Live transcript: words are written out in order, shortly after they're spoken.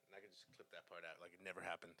just clip that part out like it never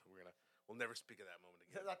happened. We'll never speak of that moment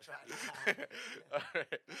again. That's right. All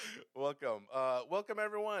right. Welcome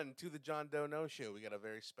everyone to the John Doe No Show. We got a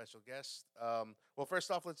very special guest. Well, first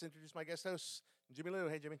off, let's introduce my guest host, Jimmy Lou.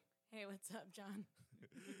 Hey, Jimmy. Hey, what's up, John?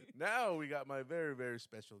 Now we got my very, very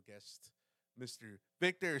special guest, Mr.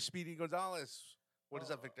 Victor Speedy Gonzalez. What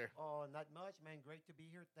is up, Victor? Oh, not much, man. Great to be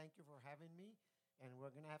here. Thank you for having me. And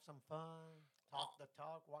we're going to have some fun, talk the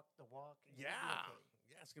talk, walk the walk. Yeah. Okay.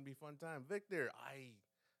 Yeah, it's going to be a fun time. Victor, I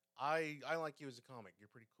like you as a comic.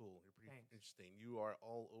 You're pretty cool. You're pretty Thanks. interesting. You are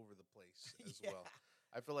all over the place as Yeah. well.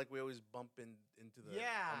 I feel like we always bump into the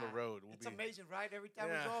on the road. It's amazing, right? Every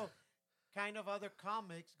time we go, kind of other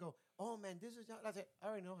comics go, oh, man, this is not. I say, I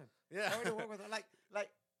already know him. Yeah. I already work with him. Like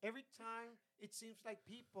every time it seems like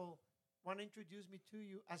people want to introduce me to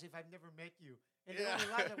you as if I've never met you. And they don't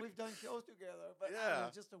realize that we've done shows together. But I don't know,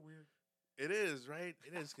 it's just a weird. It is, right?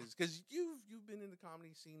 It is because you've been in the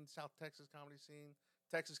comedy scene, South Texas comedy scene,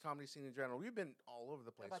 Texas comedy scene in general. We've been all over the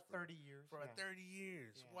place About 30 years. For about 30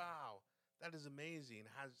 years. Yeah. Wow, that is amazing.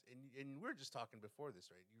 And we were just talking before this,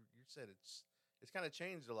 right? You said it's kind of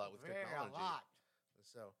changed a lot with technology. A lot.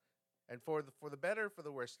 So, and for the better, for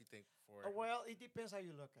the worse, you think Well, it depends how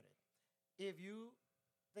you look at it. If you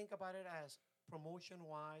think about it as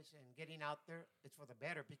promotion-wise and getting out there, it's for the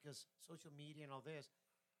better because social media and all this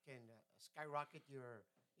can skyrocket your,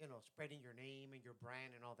 spreading your name and your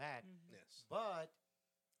brand and all that. Mm-hmm. Yes. But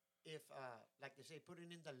if, like they say, putting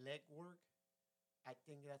in the legwork, I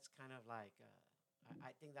think that's kind of like,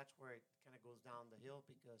 I think that's where it kind of goes down the hill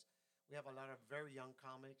because we have a lot of very young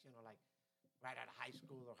comics, like right out of high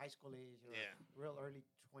school or high school age, real early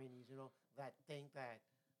 20s, that think that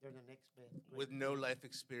they're the next best. With no life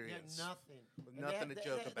experience. Yeah, nothing. With nothing to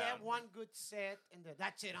joke about. They have one good set, and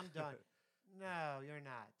that's it, I'm done. No, you're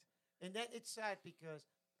not. And then it's sad because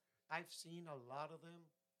I've seen a lot of them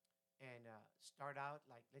and start out,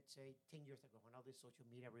 like, let's say, 10 years ago when all this social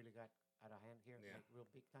media really got out of hand here, like real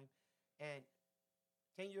big time. And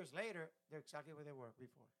 10 years later, they're exactly where they were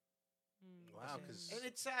before. Wow. And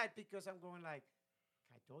it's sad because I'm going like,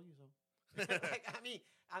 I told you so.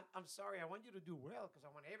 I'm sorry. I want you to do well because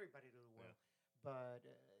I want everybody to do well. But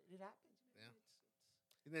it happens. Yeah.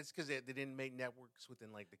 And that's because they didn't make networks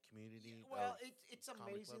within like the community. Well, it's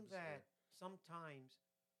amazing clubs, that sometimes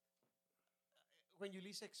when you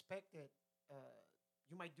least expect it,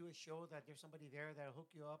 you might do a show that there's somebody there that'll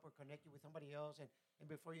hook you up or connect you with somebody else, and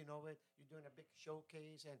before you know it, you're doing a big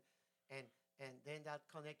showcase, and then that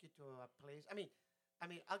connect you to a place. I mean,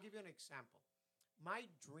 I'll give you an example. My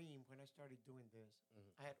dream when I started doing this,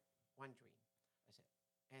 I had one dream. I said,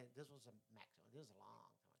 and this was a maximum. This is a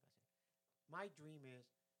long time ago. I said, my dream is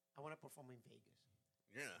I want to perform in Vegas.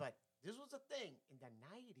 Yeah. But this was the thing in the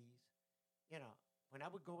 90s. When I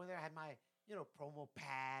would go over there, I had my promo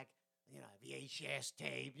pack, VHS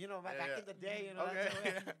tape. Back in the day,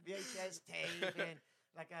 VHS tape and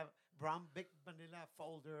like a brown big manila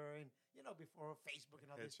folder, and before Facebook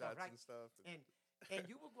and all this stuff, right? And stuff. And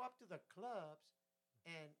you would go up to the clubs.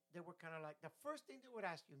 And they were kind of like, the first thing they would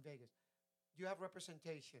ask you in Vegas, do you have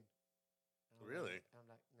representation? Really? I'm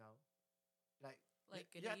like, no. Like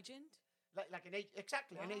an agent? Like an agent.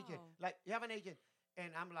 Exactly, an agent. Wow. Like, you have an agent.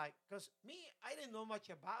 And I'm like, because me, I didn't know much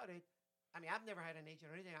about it. I mean, I've never had an agent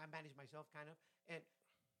or anything. I manage myself kind of. And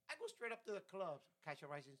I go straight up to the clubs, Catch a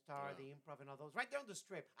Rising Star, the Improv and all those, right there on the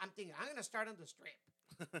Strip. I'm thinking, I'm going to start on the Strip.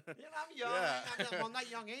 I'm young. Well, not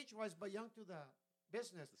young age-wise, but young to the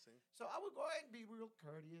business. So I would go ahead and be real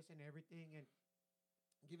courteous and everything and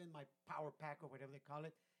give in my power pack or whatever they call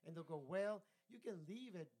it. And they'll go, well, you can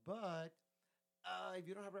leave it, but if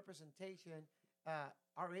you don't have representation,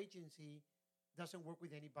 our agency doesn't work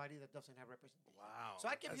with anybody that doesn't have representation. Wow. So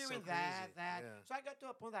I kept That's hearing so that. crazy. Yeah. So I got to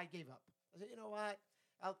a point that I gave up. I said, you know what?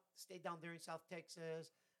 I'll stay down there in South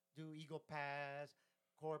Texas, do Eagle Pass,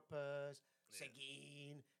 Corpus,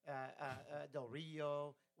 Seguin, Del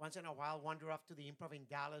Rio. Once in a while, wander off to the Improv in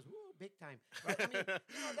Dallas. Woo, big time. Right? I mean,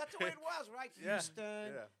 that's the way it was, right?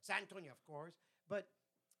 Houston, San Antonio, of course. But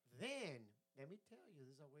then, let me tell you, this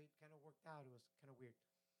is the way it kind of worked out. It was kind of weird.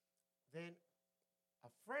 Then a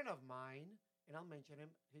friend of mine, and I'll mention him,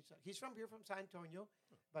 he's from here, from San Antonio,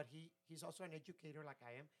 but he's also an educator like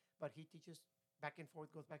I am, but he teaches back and forth,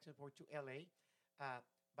 goes back and forth to L.A.,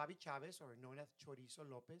 Bobby Chavez, or known as Chorizo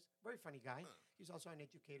Lopez, very funny guy. He's also an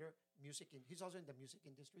educator, he's also in the music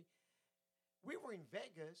industry. We were in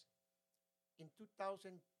Vegas in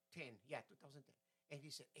 2010. Yeah, 2010. And he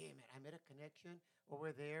said, hey, man, I made a connection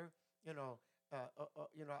over there,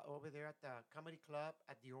 over there at the comedy club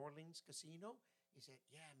at the Orleans Casino. He said,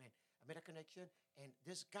 yeah, man, I made a connection. And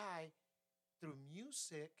this guy, through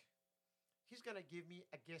music, he's gonna give me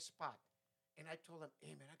a guest spot. And I told him,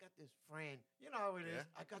 hey man, I got this friend. You know how it is.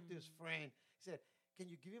 Yeah. I got this friend. He said,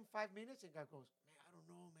 can you give him 5 minutes? And guy goes, man, I don't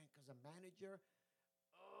know, man, because the manager,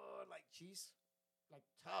 oh, like she's like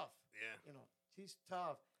tough. Yeah. You know, she's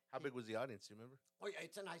tough. How big was the audience? Do you remember? Oh yeah,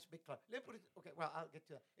 it's a nice big club. Let me put it. Okay, well I'll get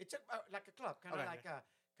to that. It's like a club, kind of Okay.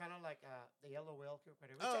 like the Yellow Whale,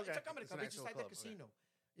 whatever. Oh, It's okay. a comedy It's an club. It's just actual like the club, okay. casino,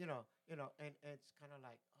 and it's kind of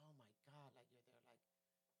like, oh my god, like you're there, like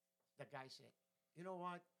the guy said, you know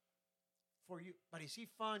what? For you, but is he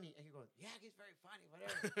funny? And he goes, yeah, he's very funny,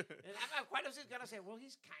 whatever. And I'm quite obviously gonna say, well,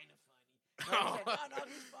 he's kind of funny. But he said, no,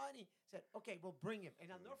 he's funny. I said, okay, we'll bring him.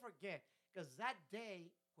 And I'll never forget, because that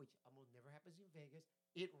day, which almost never happens in Vegas,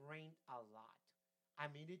 it rained a lot. I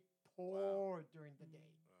mean, it poured during the day.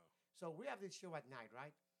 Wow. So we have this show at night,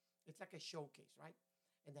 right? It's like a showcase, right?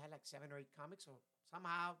 And they had like 7 or 8 comics. So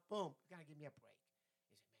somehow, boom, you gotta give me a break. He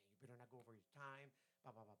said, man, you better not go over your time.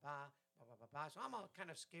 Blah, blah, blah, blah, blah, blah, blah, blah. So I'm all kind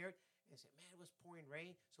of scared. And I said, man, it was pouring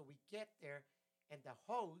rain. So we get there, and the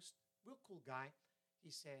host, real cool guy, he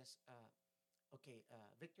says, okay,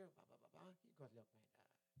 Victor, blah, blah, blah, blah. He goes, look,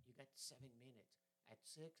 man, you got 7 minutes. At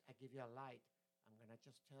 6, I give you a light. I'm going to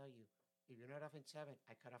just tell you, if you're not off in 7,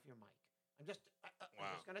 I cut off your mic. I'm just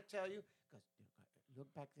going to tell you, because look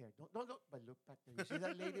back there. Don't look, but look back there. You see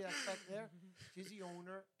that lady that's back there? She's the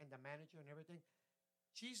owner and the manager and everything.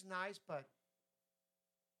 She's nice, but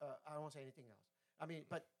I won't say anything else. I mean,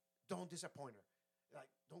 but don't disappoint her. Like,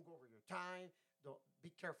 don't go over your time. Don't be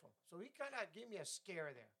careful. So he kind of gave me a scare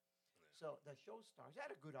there. Yeah. So the show starts. I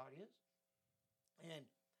had a good audience, and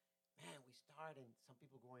man, we start, and some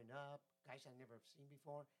people going up, guys I never seen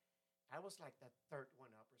before. I was like the third one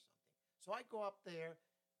up or something. So I go up there,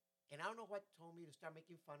 and I don't know what told me to start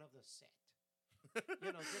making fun of the set.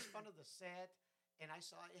 Just fun of the set. And I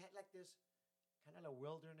saw it had like this kind of a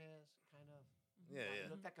wilderness, kind of. Yeah, It yeah.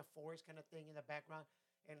 looked like a forest kind of thing in the background.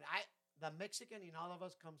 And the Mexican in all of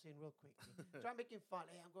us comes in real quick. So I'm making fun.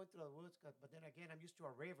 Hey, I'm going through the woods. But then again, I'm used to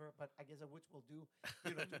a river, but I guess the woods will do,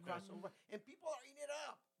 to cross over. And people are eating it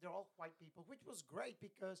up. They're all white people, which was great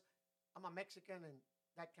because I'm a Mexican and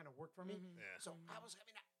that kind of worked for me. Yeah. So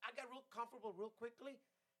I got real comfortable real quickly.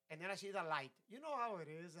 And then I see the light. You know how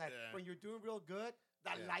it is that Yeah. when you're doing real good,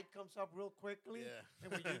 that Yeah. light comes up real quickly. Yeah.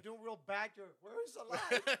 And when you're doing real bad, where's the light?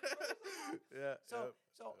 Where's the light? Yeah. So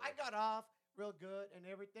I got off real good and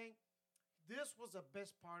everything. This was the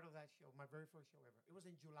best part of that show, my very first show ever. It was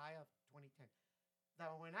in July of 2010.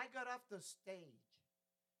 That when I got off the stage,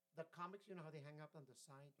 the comics, you know how they hang up on the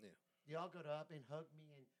side? Yeah. They all got up and hugged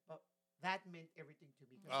me, but that meant everything to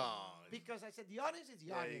me. Oh. Because I said, the audience is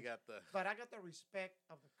the Yeah, audience. you got the. But I got the respect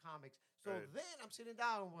of the comics. So Right. then I'm sitting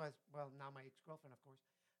down with, now my ex-girlfriend, of course.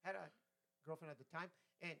 Had a girlfriend at the time.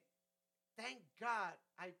 And thank God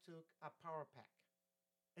I took a power pack.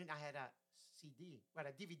 And I had a CD, a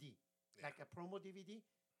DVD, Yeah. like a promo DVD.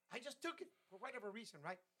 I just took it for whatever reason,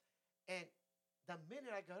 right? And the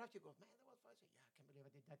minute I got up, she goes, man, that was fun. I said, yeah, I can't believe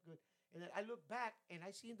I did that good. And then I look back, and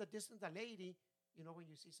I see in the distance a lady, when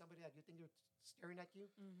you see somebody that you think they're staring at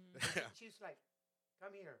you. Yeah. She's like,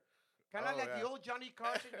 come here. Kind of Oh, like the yeah. old Johnny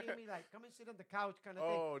Carson gave me, like, come and sit on the couch kind of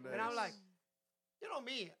Oh, thing. And I'm nice. like, you know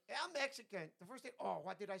me, I'm Mexican. The first thing,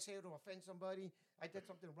 what did I say to offend somebody? I did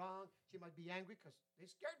something wrong. She might be angry because they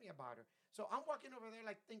scared me about her. So I'm walking over there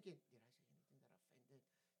like thinking, did I say anything that offended?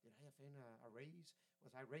 Did I offend a race?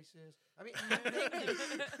 Was I racist? I mean, I'm thinking.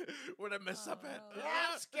 What I mess up at? Oh.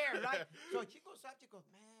 Yeah, I'm scared, right? So she goes up, she goes,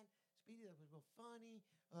 man, Speedy, that was real funny.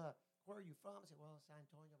 Where are you from? I said, well, San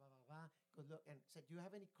Antonio, blah, blah, blah. Good look. And said, do you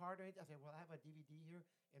have any card or anything? I said, well, I have a DVD here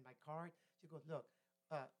in my card. She goes, look,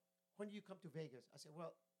 when do you come to Vegas? I said,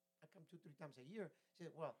 well, I come 2-3 times a year. She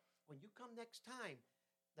said, well, when you come next time,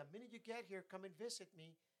 the minute you get here, come and visit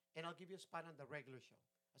me, and I'll give you a spot on the regular show.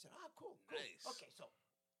 I said, cool. Nice. Okay, so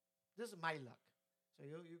this is my luck. So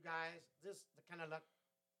you guys, this the kind of luck,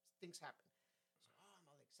 things happen. So I'm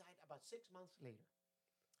all excited. About 6 months later,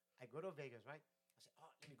 I go to Vegas, right? I said,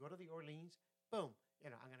 let me go to the Orleans. Boom.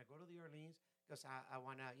 I'm going to go to the Orleans because I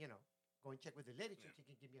want to, go and check with the lady so she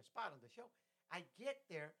can give me a spot on the show. I get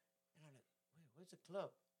there, and I'm like, wait, where's the club?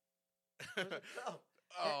 Where's the club?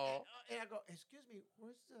 Oh. And I go, excuse me,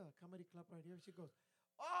 where's the comedy club right here? She goes,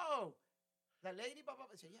 oh, the lady, blah, blah,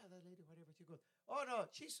 blah. I said, yeah, that lady, whatever. She goes, oh, no,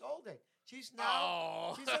 she sold it. She's now,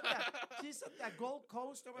 Oh. she's at the Gold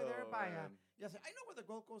Coast over there Oh, by, man. I said, I know where the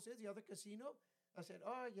Gold Coast is, the other casino. I said,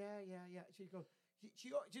 oh, yeah. She goes,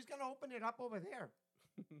 she's going to open it up over there.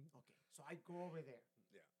 Okay, so I go over there.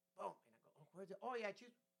 Yeah. Boom, and I go, where's it? Oh, yeah,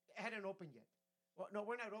 it hadn't opened yet. Well, no,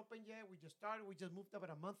 we're not open yet. We just started. We just moved up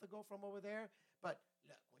a month ago from over there. But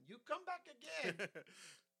look, when you come back again,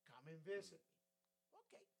 come and visit me.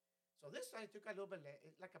 Okay. So this time it took a little bit,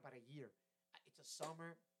 like about a year. It's a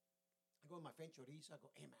summer. I go with my friend Chorizo. I go,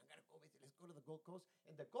 hey, man, I got to go with it. Let's go to the Gold Coast.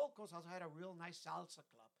 And the Gold Coast also had a real nice salsa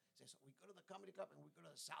club. So we go to the comedy club and we go to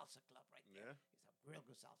the salsa club right there. Yeah. It's a real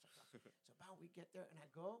good salsa club. So, we get there and I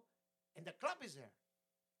go, and the club is there.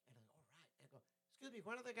 And I go, all right. And I go, excuse me,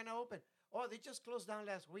 when are they going to open? Oh, they just closed down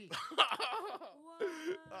last week. What?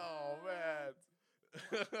 Oh man.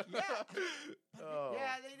 Yeah. Oh.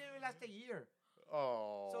 Yeah, they didn't even last a year.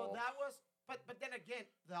 Oh. So that was, but then again,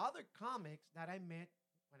 the other comics that I met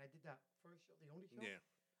when I did that first show, the only show. Yeah.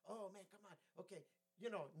 Oh man, come on. Okay,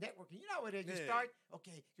 networking. You know what it is. You Yeah. start.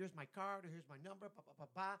 Okay, here's my card. Or here's my number. Ba ba ba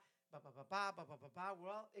ba ba ba ba ba ba ba ba ba.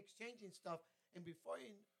 We're all exchanging stuff, and before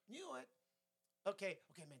you knew it, okay,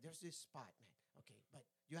 man. There's this spot, man. Okay, but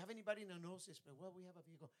you have anybody that knows this? But well, we have a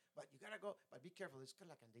vehicle, but you gotta go. But be careful. It's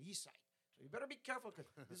like on the east side, so you better be careful because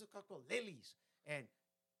this is called Lily's, and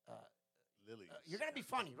Lilies. you're gonna be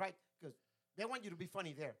funny, right? Because they want you to be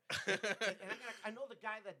funny there. And I know the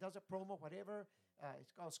guy that does a promo, whatever.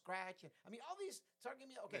 It's called Scratch. And I mean, all these start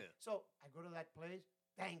giving me. Okay, Yeah. so I go to that place.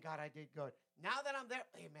 Thank God I did good. Now that I'm there,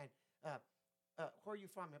 hey man, where are you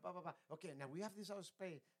from? Blah blah blah. Okay, now we have this other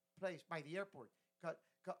place by the airport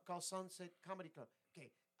called Sunset Comedy Club.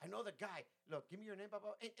 Okay, I know the guy. Look, give me your name. Blah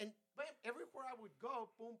blah. And bam, everywhere I would go,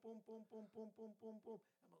 boom boom boom boom boom boom boom boom.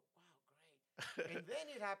 I'm like, wow, great. And then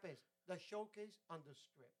it happens. The showcase on the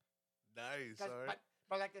Strip. Nice. All right.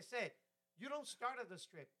 But like I said, you don't start at the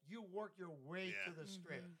Strip. You work your way Yeah. to the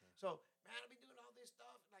Strip. So, man, I've been doing all this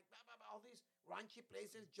stuff, like blah, blah, blah, all these raunchy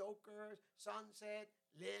places, Jokers, Sunset,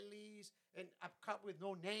 Lily's, and I've cut with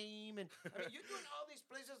no name. And I mean, you're doing all these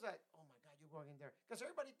places that, oh my God, you're going there. Because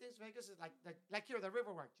everybody thinks Vegas is like here, the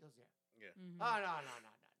Riverwalk, just there. Yeah. Oh,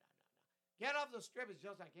 no. Get off the Strip is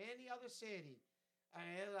just like any other city. And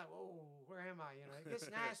it's like, oh, where am I? It gets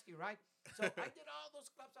nasty, right? So I did all those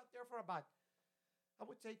clubs out there for about, I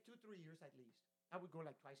would say 2-3 years at least. I would go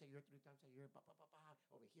like twice a year, 3 times a year,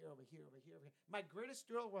 over here. My greatest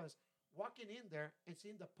thrill was walking in there and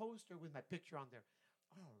seeing the poster with my picture on there.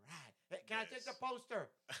 All right. Hey, can I take the poster?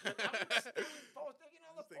 I would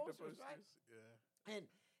steal the poster, the Just take the posters, right? Yeah.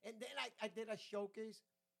 And then I did a showcase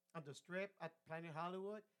on the Strip at Planet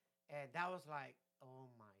Hollywood, and that was like, oh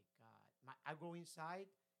my God. I go inside,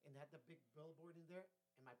 and they had the big billboard in there,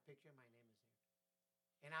 and my picture and my name is there.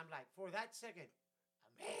 And I'm like, for that second, I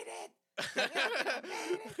made it. I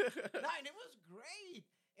made it. No, and it was great.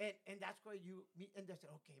 And that's where you meet, and they said,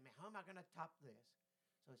 okay, man, how am I going to top this?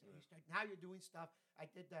 So I said, now you're doing stuff. I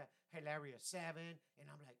did the Hilarious 7, and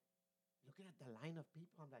I'm like, looking at the line of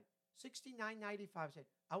people, I'm like, $69.95. I said,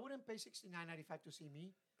 I wouldn't pay $69.95 to see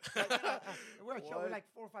me. We're a show with like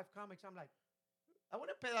 4 or 5 comics. I'm like, I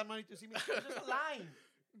wouldn't pay that money to see me. It's just a line.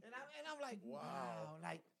 And I'm like, wow.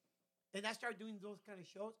 And I started doing those kind of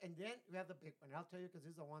shows. And then we have the big one. I'll tell you because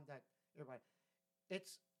this is the one that everybody.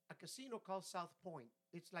 It's a casino called South Point.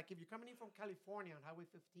 It's like if you're coming in from California on Highway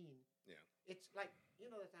 15. Yeah. It's like, the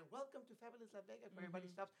time, welcome to Fabulous Las Vegas, where everybody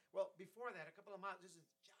stops. Well, before that, a couple of miles, there's this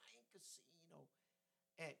giant casino.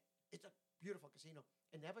 And it's a beautiful casino.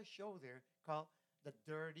 And they have a show there called The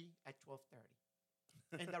Dirty at 12:30.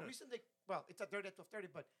 And the reason it's a Dirty at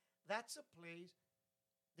 12:30, but that's a place,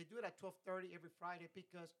 they do it at 12:30 every Friday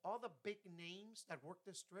because all the big names that work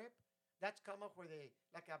the Strip, that's come up where they,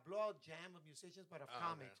 like a blowout jam of musicians, but of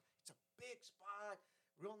comics. Okay. It's a big spot,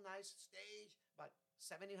 real nice stage, about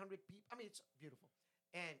 700-800 people. I mean, it's beautiful.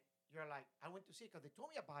 And you're like, I went to see it because they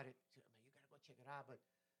told me about it. I said, man, you got to go check it out. But,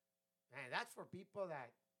 man, that's for people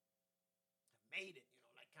that have made it,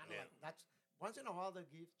 like kind of like that's. Once in a while, they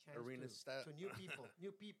give chance to new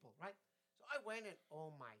people, right? So I went and,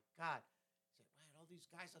 oh my God. I said, man, all these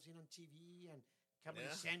guys I've seen on TV and Comedy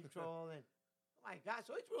Central and, oh my God.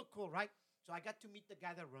 So it's real cool, right? So I got to meet the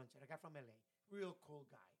guy that runs it. I got from LA. Real cool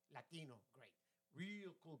guy. Latino, great.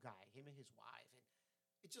 Real cool guy, him and his wife. And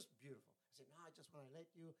it's just beautiful. I said, no, I just want to let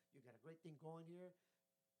you. You got a great thing going here.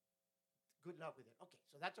 Good luck with it. Okay,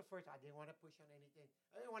 so that's the first. I didn't want to push on anything.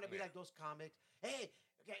 I didn't want to be like those comics. Hey,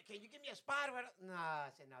 can you give me a spot? Nah,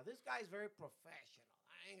 I said, no, this guy's very professional.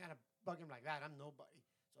 I ain't going to bug him like that. I'm nobody.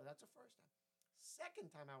 So that's the first time. Second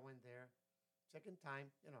time I went there, that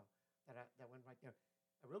went right there.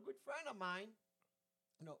 A real good friend of mine,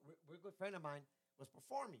 real good friend of mine was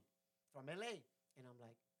performing from LA. And I'm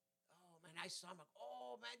like, oh, man, I saw him. Like,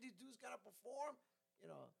 oh, man, this dude's got to perform.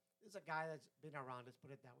 This is a guy that's been around, let's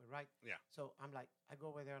put it that way, right? Yeah. So I'm like, I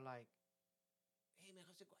go over there like, hey, man,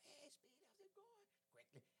 how's it going? Hey, Speedy, how's it going?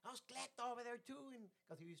 Quickly. How's Clect over there, too?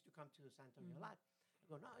 Because he used to come to San Antonio a lot. I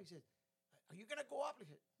go, no. He says, are you going to go up? He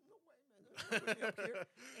said, no way, man. Up here.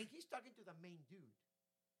 And he's talking to the main dude.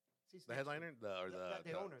 sits The next to me. headliner,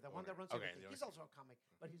 the owner, the one that runs Okay, everything. the He's owner. also a comic,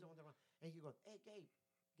 but he's the one that runs. And he goes, "Hey, Gabe,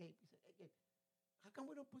 Gabe," he said, "Hey, Gabe, how come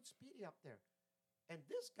we don't put Speedy up there?" And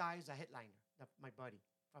this guy is a headliner, my buddy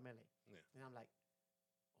from LA. Yeah. And I'm like,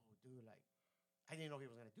 "Oh, dude, like, I didn't know he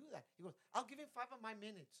was gonna do that." He goes, "I'll give him 5 of my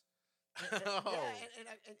minutes." Oh.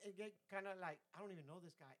 Yeah, and get kind of like, I don't even know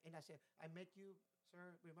this guy. And I said, "I met you,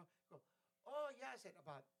 sir." Remember? He goes, "Oh yeah." I said,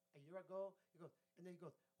 "About a year ago." He goes, and then he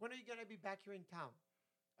goes, "When are you gonna be back here in town?"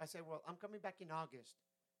 I said, "Well, I'm coming back in August."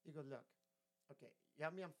 He goes, "Look, okay, you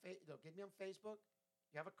have me on look, get me on Facebook.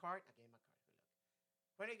 You have a card." I gave him a card.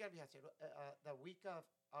 Look, when are you gonna be? I said, "The week of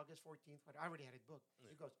August 14th." But I already had it booked. Yeah.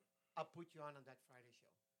 He goes, "I'll put you on that Friday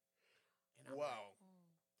show." And I'm Wow. like,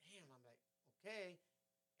 damn. I'm like, okay.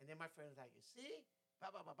 And then my friend's like, "You see, ba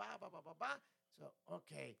ba ba ba ba ba ba ba." So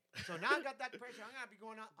okay, so now I got that pressure. I'm gonna be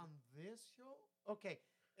going out on this show. Okay,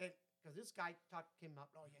 and because this guy came up,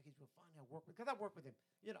 "Oh yeah, he's real fun. I work with," because I work with him.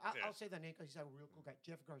 You know, Yeah. I'll say the name because he's a real cool guy,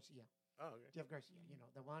 Jeff Garcia. Oh, okay. Jeff Garcia, you know,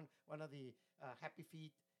 the one of the Happy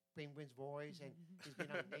Feet Penguins voice, and he's been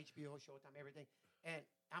on HBO, Showtime, everything. And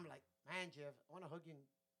I'm like, "Man, Jeff, I want to hug you and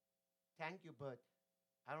thank you, but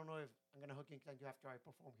I don't know if I'm gonna hug you and thank you after I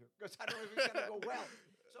perform here because I don't know if it's gonna go well."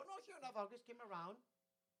 So no, sure enough, August came around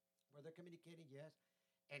where they're communicating, yes,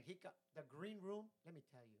 and he got the green room. Let me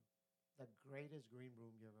tell you, the greatest green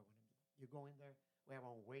room you ever want to be. You go in there. We have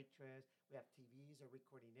our own waitress. We have TVs. They're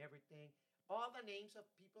recording everything. All the names of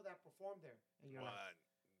people that perform there. And you're like, What?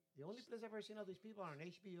 the only place I've ever seen all these people are on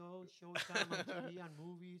HBO, Showtime, on TV, on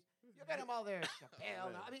movies. You got them all there.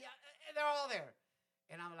 Chappelle. I mean, they're all there.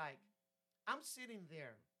 And I'm like, I'm sitting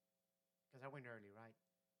there because I went early, right?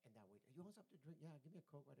 And that wait, "You want something to drink? Yeah, give me a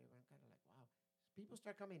Coke, whatever." I'm kind of like, wow. People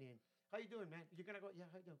start coming in. "How you doing, man? You're gonna go? Yeah,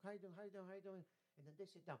 how you doing? How you doing? How you doing? How you doing?" And then they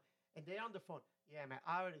sit down and they're on the phone. "Yeah, man,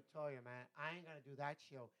 I already told you, man. I ain't gonna do that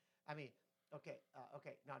show. I mean, okay,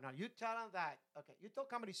 okay. No, you tell them that. Okay, you told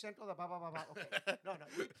Comedy Central that blah blah blah blah. Okay, no,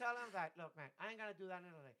 you tell them that. Look, man, I ain't gonna do that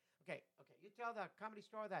anyway. Okay, you tell the Comedy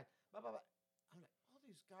Store that blah blah blah." I'm like, all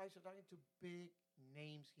these guys are talking to big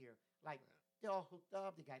names here, like. They're all hooked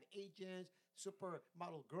up. They got agents,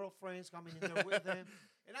 supermodel girlfriends coming in there with them.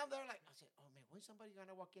 And I'm there like, I said, "Oh, man, when's somebody going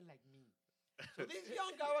to walk in like me?" So this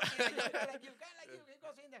young guy walks in, a young guy like you, he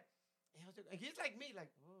goes in there. And he's like me,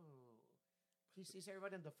 like, whoa. He sees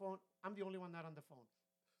everybody on the phone. I'm the only one not on the phone.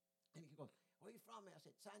 And he goes, "Where are you from?" I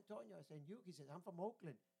said, "San Antonio." I said, "You?" He says, "I'm from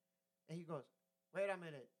Oakland." And he goes, "Wait a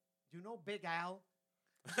minute. Do you know Big Al?"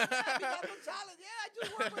 "Yeah, Big Al Gonzalez. Yeah, I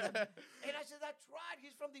just work with him." And I said, "That's right.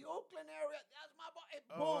 He's from the Oakland area. That's my boy." And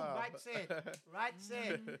boom, wow. right said. Right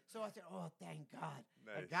said. So I said, "Oh, thank God.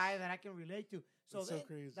 A Nice. guy that I can relate to." So That's so then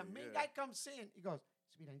crazy, the main yeah. guy comes in. He goes,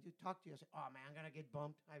 "Speedy, I need to talk to you." I said, "Oh, man, I'm going to get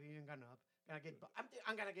bumped. I've even gone up.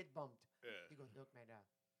 I'm going to get bumped." Yeah. He goes, "Look, man,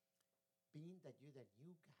 being that you're the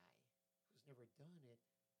new guy who's never done it,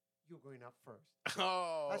 you're going up first."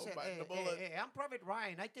 Oh, I said, bite hey, the bullet. hey, I'm Private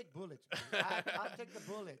Ryan. I take bullets. I'll take the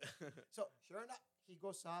bullets. So sure enough, he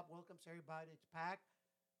goes up, welcomes everybody. It's packed.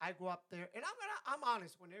 I go up there, and I'm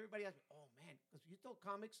honest. When everybody asks me, "Oh man," because you told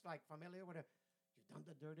comics like from LA or whatever, "You've done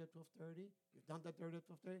the Dirty at 12:30. You've done the Dirty at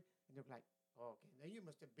 12:30," and they're like, "Oh, okay, then you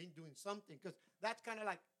must have been doing something," because that's kind of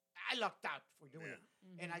like I lucked out for doing Yeah.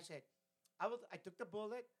 it. And I said, I took the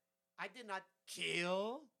bullet. I did not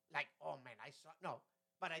kill. Like, oh man, I saw no,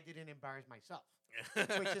 but I didn't embarrass myself,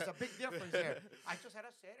 which is a big difference there. I just had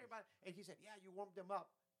to say it, everybody. And he said, "Yeah, you warmed them up."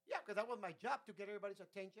 Yeah, because that was my job to get everybody's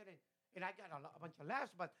attention, and I got a bunch of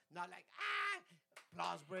laughs, but not like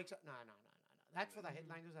applause breaks. No. That's for the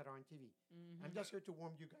headliners that are on TV. I'm just here to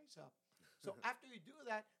warm you guys up. So after you do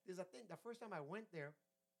that, there's a thing. The first time I went there,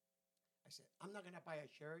 I said, "I'm not gonna buy a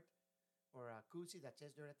shirt or a koozie that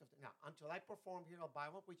says Direct of the." Now, until I perform here, I'll buy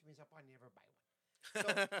one, which means I'll probably never buy one.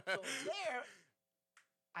 So there,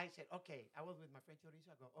 I said, okay. I was with my friend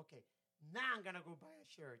Chorizo. I go, okay, now I'm gonna go buy a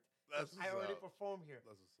shirt. That's I already what's up. performed here. That's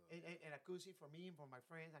what's up. And a koozie for me and for my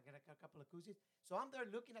friends. I'm gonna get a couple of koozies. So I'm there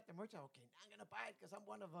looking at the merch. Okay, now I'm gonna buy it because I'm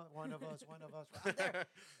one of us. I'm there.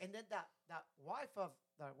 And then the wife of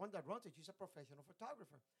the one that runs it, she's a professional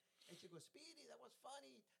photographer. And she goes, "Speedy, that was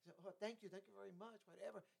funny." I said, "Oh, thank you very much,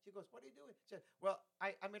 whatever." She goes, "What are you doing?" I said, "Well,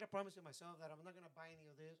 I made a promise to myself that I'm not gonna buy any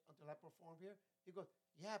of this until I perform here." He goes,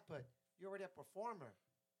 "Yeah, but you're already a performer.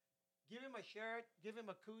 Give him a shirt, give him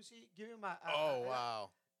a koozie, give him a." Oh,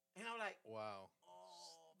 wow. And I'm like, Wow.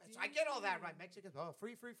 "Oh, man." So I get all that right. Mexicans, "Oh,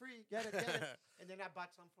 free, get it, get it." And then I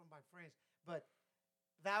bought some from my friends. But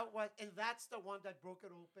that's the one that broke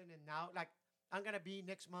it open. And now, like, I'm gonna be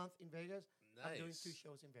next month in Vegas. I'm doing 2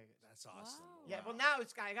 shows in Vegas. That's awesome. Wow. Yeah, well, now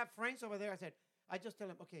I got friends over there. I just tell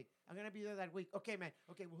them, "Okay, I'm gonna be there that week." "Okay, man.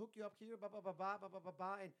 Okay, we'll hook you up here, blah blah blah blah blah blah blah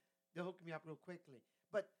blah," and they'll hook me up real quickly.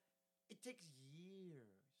 But it takes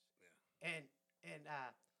years.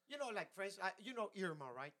 Yeah. Like friends, you know Irma,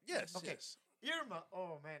 right? Yes. Okay. Yes. Irma,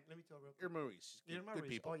 oh man, let me tell you real quick. Irma Reese. Irma Good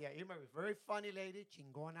Reese. people. Oh yeah, Irma Reese. Very funny lady,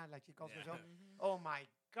 chingona, like she calls Yeah. herself. Mhm. Oh my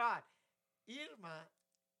God. Irma,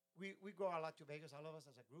 we go a lot to Vegas, all of us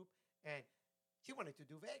as a group, and she wanted to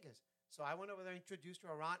do Vegas. So I went over there, introduced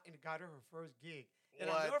her around, and got her first gig. And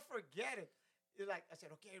I'll What? never forget it. It's like, I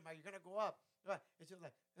said, okay, Irma, you're going to go up. And she was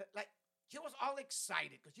like, she was all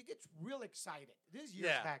excited because she gets real excited. This is years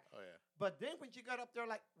Yeah. back. Oh yeah. But then when she got up there,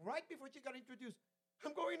 like right before she got introduced,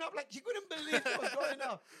 I'm going up. Like she couldn't believe she was going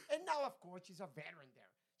up. And now, of course, she's a veteran there.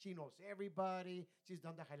 She knows everybody. She's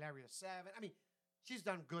done the Hilarious 7. I mean, she's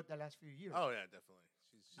done good the last few years. Oh yeah, definitely.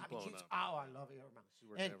 She's I mean, blowing up. oh, I love her, man. She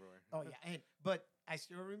works And- everywhere. Oh yeah, but I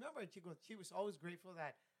still remember. And she was always grateful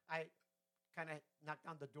that I kind of knocked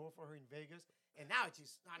down the door for her in Vegas. And now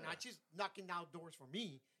she's knocking down doors for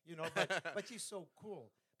me, But she's so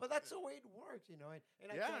cool. But that's the way it works, And I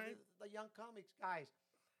Yeah, tell right. the young comics guys,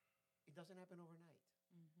 it doesn't happen overnight.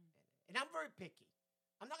 Mhm. And I'm very picky.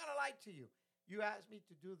 I'm not gonna lie to you. You asked me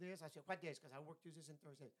to do this. I said, what days? Because I work Tuesdays and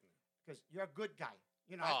Thursdays. Because you're a good guy.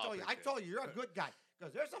 Oh, I told you, you're a good guy.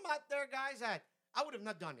 Because there's some out there, guys, that I would have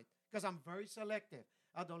not done it. Because I'm very selective.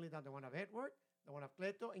 I've only done the one of Edward, the one of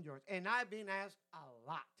Cleto, and yours. And I've been asked a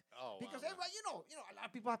lot. Oh, Because wow, everybody, a lot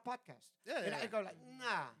of people have podcasts. Yeah, And yeah. I go like,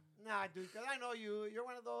 nah, dude, because I know you. You're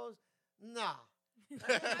one of those. Nah.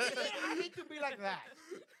 I need to be like that.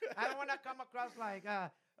 I don't want to come across like,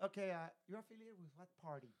 okay, you're affiliated with what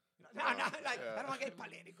party? No, Oh, like, yeah. I don't want to get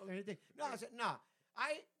political or anything. No, I said, no.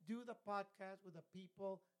 I do the podcast with the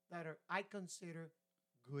people that I consider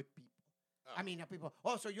good people. Oh. I mean, people,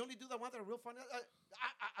 so you only do the ones that are real funny?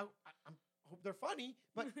 I hope they're funny,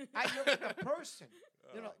 but I look at the person,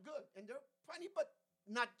 good. And they're funny, but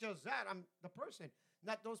not just that. I'm the person,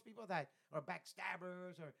 not those people that are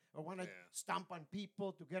backstabbers or want to Yeah. stomp on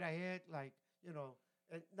people to get ahead, like, And no,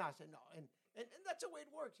 I said no. And that's the way it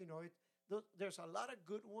works, there's a lot of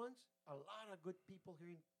good ones, a lot of good people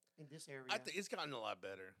here in this area. I think it's gotten a lot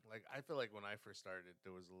better. Like I feel like when I first started,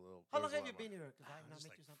 there was a little. How there long was a have you lot been more- here? Because I have not just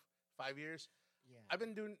met like you something. 5 years. Yeah. I've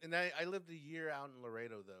been doing, and I lived a year out in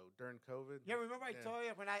Laredo though during COVID. Yeah, remember I Yeah. told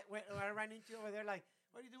you when I ran into you over there, like,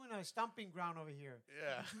 what are you doing on a stomping ground over here?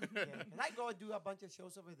 Yeah. Yeah. And I go and do a bunch of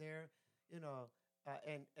shows over there,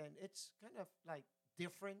 and it's kind of like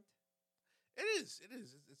different. It is. It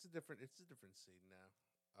is. It's a different scene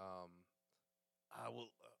now. I will.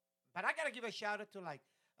 But I gotta give a shout out to like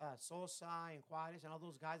Sosa and Juarez and all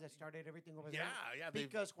those guys that started everything over there. Yeah.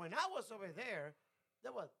 Because when I was over there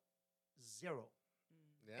was zero.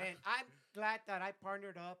 Mm. Yeah. And I'm glad that I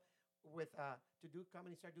partnered up with to do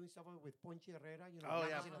comedy, start doing stuff with Ponchi Herrera. Oh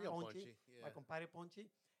yeah. Magazine of Real Ponchi, Ponchi. Yeah. my compadre Ponchi.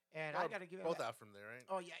 And Oh, I gotta give it both out from there, right?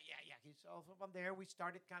 Oh yeah. He's also from there. We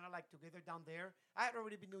started kind of like together down there. I had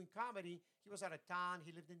already been doing comedy. He was out of town.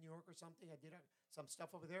 He lived in New York or something. I did some stuff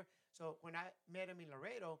over there. So when I met him in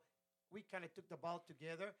Laredo, we kind of took the ball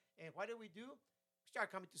together. And what did we do? We started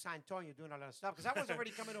coming to San Antonio, doing a lot of stuff because I was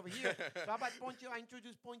already coming over here. So I bought Ponchi. I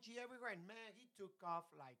introduced Ponchi everywhere, and man, he took off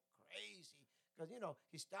like crazy because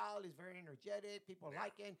his style is very energetic. People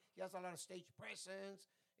like him. He has a lot of stage presence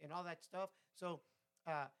and all that stuff. So.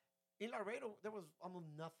 In Laredo, there was almost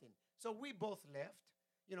nothing. So we both left.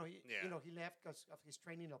 He left because of his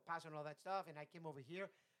training in El Paso and all that stuff. And I came over here.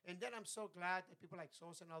 And then I'm so glad that people like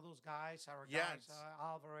Sosa and all those guys, Yes.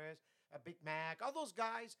 Alvarez, Big Mac, all those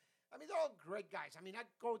guys. I mean, they're all great guys. I mean, I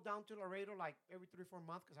go down to Laredo like every 3 or 4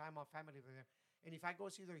 months because I have my family over there. And if I go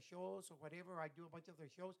see their shows or whatever, I do a bunch of their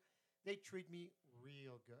shows, they treat me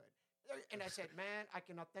real good. And I said, man, I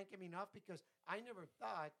cannot thank him enough because I never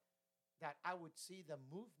thought that I would see the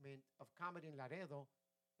movement of comedy in Laredo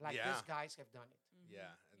like these guys have done it. Mhm.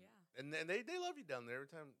 Yeah. Yeah. And they love you down there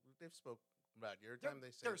every time they've spoke about you. Every time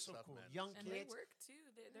they say They're so stuff, cool. man. Young And they kids. work too.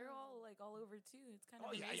 They're all like all over too. It's kind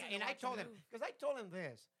Oh of yeah. amazing And to I watch told them move. because I told them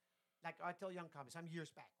this. Like I tell young comics, I'm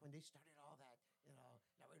years back when they started all that,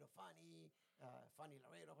 Laredo funny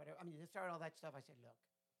Laredo, whatever. I mean, they started all that stuff. I said, look,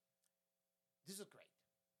 this is great.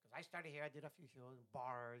 Because I started here, I did a few shows,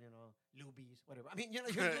 bars, Lubies, whatever. I mean, you're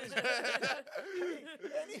doing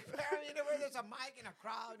anywhere there's a mic and a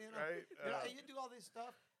crowd, Right? you do all this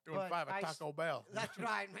stuff. Doing but 5 at Taco Bell. That's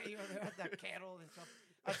right, man. You're there at the kettle and stuff.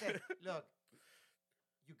 I said, look,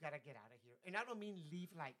 you got to get out of here. And I don't mean leave.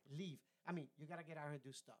 I mean, you got to get out here and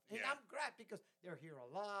do stuff. And Yeah. I'm glad because they're here a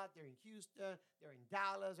lot. They're in Houston. They're in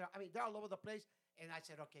Dallas. They're all over the place. And I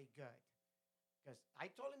said, okay, good. Because I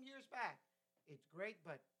told him years back, it's great,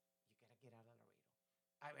 but you got to get out of Laredo.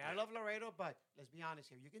 I mean, I love Laredo, but let's be honest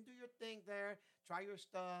here. You can do your thing there, try your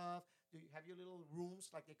stuff. You have your little rooms,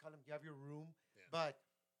 like they call them. You have your room. Yeah. But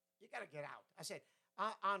you got to get out. I said,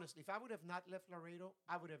 honestly, if I would have not left Laredo,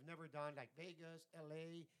 I would have never done like Vegas,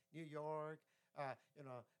 LA, New York,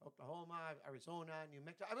 Oklahoma, Arizona, New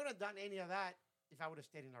Mexico. I wouldn't have done any of that if I would have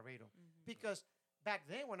stayed in Laredo. Mm-hmm. Because back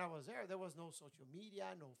then when I was there was no social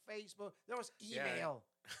media, no Facebook. There was Yeah. email.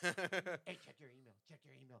 Hey, check your email. Check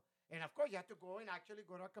your email. And of course, you have to go and actually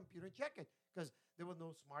go to a computer and check it because there was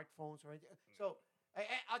no smartphones or anything. So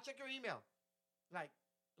I'll check your email. Like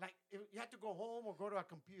if you have to go home or go to a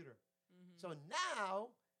computer. Mm-hmm. So now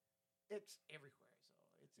it's everywhere.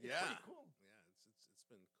 So it's pretty cool. Yeah, it's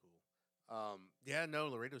been cool. Yeah, no,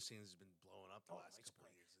 Laredo scene has been blowing up the last it's couple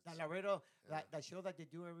of great. years. That It's- Laredo, yeah. that show that they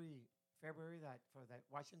do every February that for that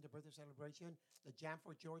Washington birthday celebration, the Jam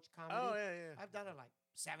for George comedy. Oh yeah, I've done it like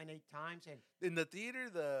 7, 8 times, and in the theater,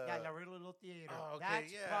 Laredo Little Theater. oh, okay,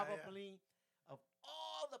 That's yeah, probably of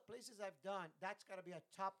all the places I've done, that's got to be a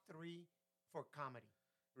top 3 for comedy.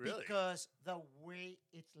 really Because the way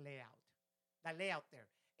it's layout, the layout there,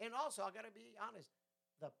 and also I got to be honest,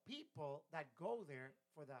 the people that go there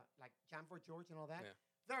for the like Jam for George and all that, Yeah.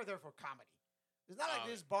 they're there for comedy. It's not like Oh,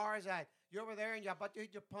 these bars that you're over there and you're about to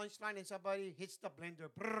hit your punchline and somebody hits the blender.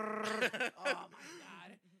 Brrr. Oh my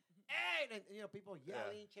god! And people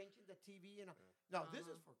yelling, changing the TV. No, this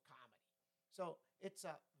is for comedy. So it's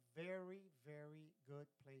a very, very good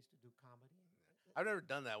place to do comedy. I've never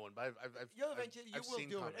done that one, but You'll eventually you I've will seen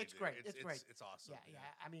do it. comedy It's there. great. It's great. It's awesome. Yeah.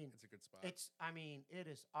 I mean, it's a good spot. it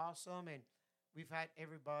is awesome, and we've had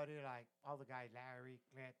everybody like all the guys, Larry,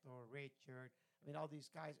 Cleto, Richard. I mean, all these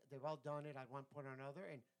guys, they've all done it at one point or another,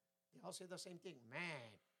 and they all say the same thing. Man,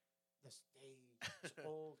 the stage is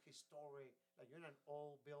old, historic. Like you're in an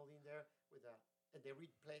old building there with and they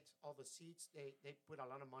replace all the seats. They put a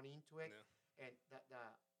lot of money into it, Yeah. and the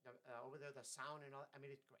over there the sound and all. I mean,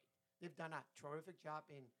 it's great. They've done a terrific job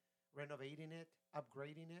in renovating it,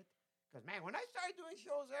 upgrading it. Because man, when I started doing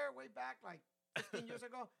shows there way back like 15 years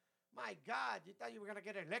ago. My God, you thought you were going to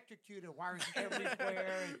get electrocuted, wires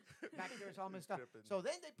everywhere, and back there's all this stuff. Tripping. So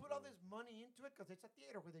then they put all this money into it because it's a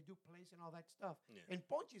theater where they do plays and all that stuff. Yeah. And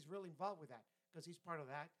Ponchi's really involved with that because he's part of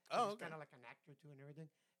that. Oh, he's okay. kind of like an actor too and everything.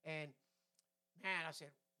 And man, I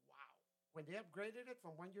said, wow. When they upgraded it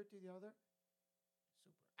from one year to the other,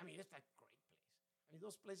 super. I mean, it's a great place. I mean,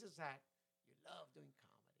 those places that you love doing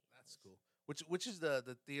comedy. That's cool. Which is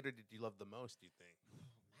the theater that you love the most? Do you think?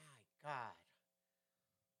 Oh my God.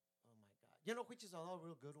 You know which is another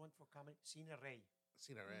real good one for comedy? Cine Rey.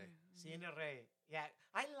 Cine Rey. Cine Rey. Yeah.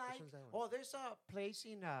 I like. one's that one? Oh, there's a place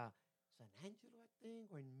in San Angelo, I think,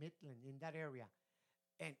 or in Midland, in that area.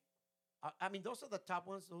 And I mean, those are the top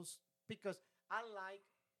ones. Those because I like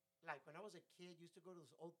when I was a kid, used to go to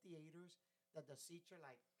those old theaters that the seats are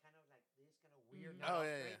like kind of like this, kind of weird. Mhm. not Oh, all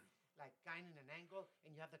yeah, straight, like kind of in an angle,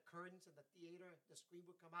 and you have the curtains in the theater. The screen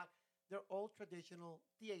would come out. They're old traditional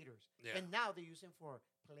theaters, Yeah. and now they use them for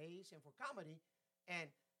plays and for comedy.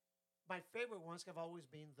 And my favorite ones have always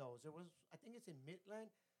been those. There was, I think it's in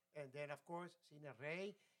Midland, and then of course Cine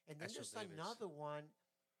Rey, and then Extra there's theaters. another one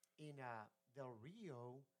in Del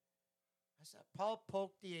Rio. That's a Paul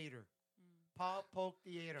Polk Theater. Mm. Paul Polk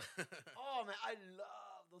Theater. Oh man, I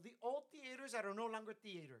love those. The old theaters that are no longer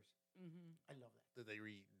theaters. Mm-hmm. I love that. Did they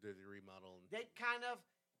remodel? They kind of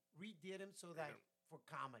redid them so that Yeah. for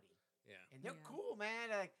comedy. Yeah. And they're Yeah. cool, man.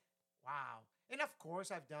 Like, wow. And of course,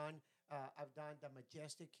 I've done the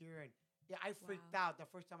Majestic here, and yeah, I freaked out the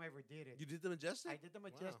first time I ever did it. You did the Majestic? I did the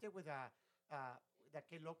Majestic with the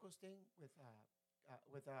Que Locos thing with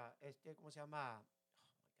 ¿cómo se llama?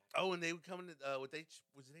 Oh, and they would come in with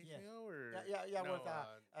was it Yes. HBO or Yeah, no, with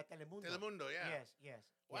Telemundo. Telemundo? Yeah. Yes.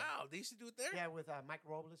 Wow, they used to do it there. Yeah, with Mike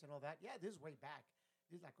Robles and all that. Yeah, this is way back.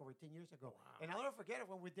 This is like over 10 years ago. Wow. And I'll never forget it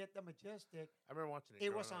when we did the Majestic. I remember watching it.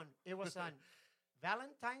 It growing was up. on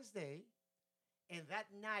Valentine's Day, and that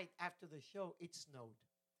night after the show, it snowed.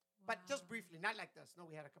 But just briefly, not like the snow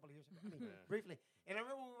we had a couple of years ago. I mean, Yeah. briefly. And I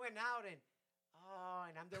remember we went out and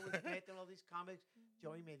I'm there with Clet and all these comics,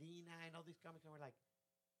 Joey Medina and all these comics, and we're like,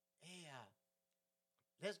 hey,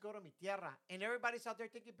 let's go to mi tierra. And everybody's out there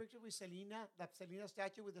taking pictures with Selena, that Selena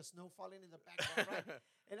statue with the snow falling in the background, right?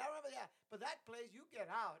 And I remember, yeah, but that place, you get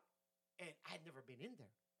out, and I had never been in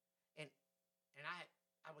there. And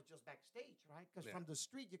I was just backstage, right? Because Yeah. from the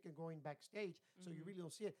street, you can go in backstage, so you Mhm. really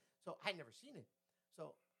don't see it. So I'd never seen it.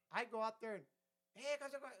 So I go out there and, hey,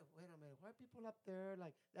 guys, wait a minute, why are people up there?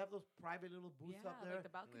 Like, they have those private little booths Yeah, up there. like the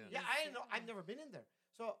balcony. Yeah, I didn't know. I've never been in there.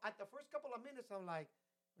 So at the first couple of minutes, I'm like,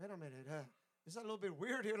 wait a minute, it's a little bit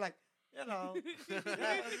weird here. Like, you know, yeah,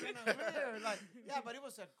 it's kind of weird. Like, yeah, but it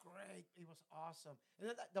was it was awesome. And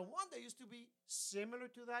then the one that used to be similar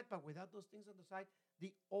to that, but without those things on the side,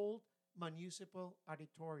 the old municipal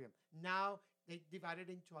auditorium. Now they divided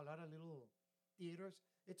into a lot of little theaters.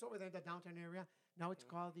 It's over there in the downtown area. Now it's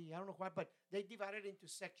called the, I don't know what, but they divided into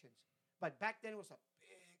sections. But back then it was a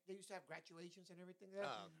big, they used to have graduations and everything there.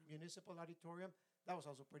 Municipal auditorium. That was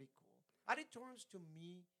also pretty cool. Auditoriums to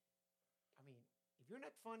me, I mean, if you're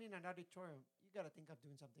not fun in an auditorium, you got to think of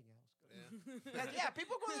doing something else. Yeah. Yeah,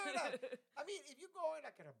 people go there. I mean, if you go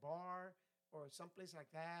like at a bar or someplace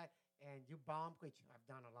like that and you bomb, which I've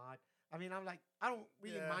done a lot. I mean, I'm like, I don't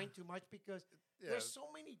really mind too much because there's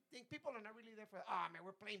so many things. People are not really there for, man,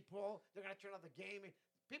 we're playing pool. They're going to turn off the game. And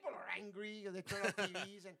people are angry and they turn off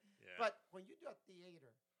TVs. But when you do a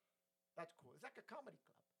theater, that's cool. It's like a comedy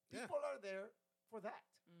club. People are there for that.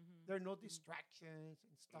 There are no distractions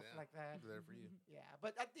and stuff like that. They're there for you. Yeah,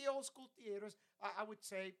 but at the old school theaters, I would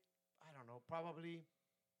say, I don't know, probably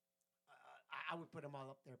I would put them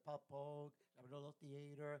all up there. Palpog, Labrador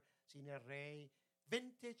Theater, Cine Rey,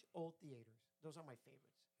 vintage old theaters. Those are my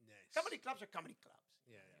favorites. Nice. Comedy clubs are comedy clubs.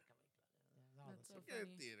 Yeah. That's so Good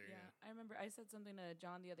funny. theater, yeah. I remember I said something to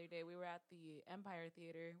John the other day. We were at the Empire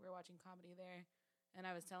Theater. We were watching comedy there. And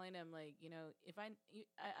I was telling him, like, you know, if I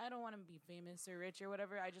don't want to be famous or rich or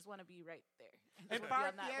whatever. I just want to be right there.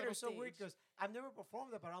 Empire Theater is so weird because I've never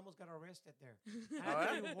performed there, but I almost got arrested there. And I'll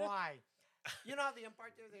tell you why. You know how the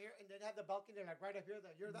Empire Theater there, and they have the balcony like right up here.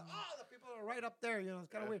 The people are right up there. You know,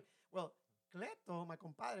 it's kind of weird. Well, Cleto, my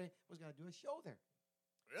compadre, was going to do a show there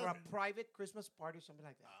for a private Christmas party or something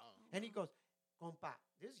like that. Oh. And he goes, compa,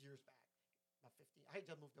 this is years back, about 15. I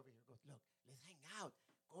just moved over here. He goes, look, let's hang out.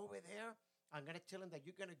 Go over there. I'm going to tell him that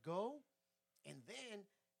you're going to go. And then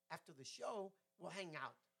after the show, we'll hang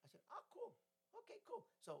out. I said, oh, cool. Okay, cool.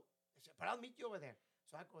 So I said, but I'll meet you over there.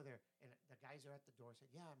 So I go there, and the guys are at the door. I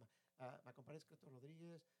said, yeah, my compadre is Cleto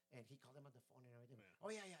Rodriguez. And he called him on the phone and everything. Yeah.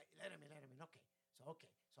 Oh, yeah, let him in.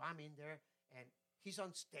 Okay. So I'm in there, and he's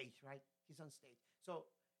on stage, right? He's on stage.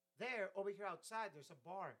 So there, over here outside, there's a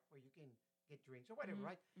bar where you can get drinks or whatever,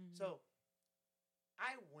 right? So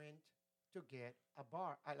I went to get a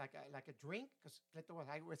bar, like a drink, because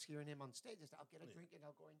I was hearing him on stage. I said, I'll get a drink and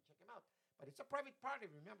I'll go and check him out. But it's a private party,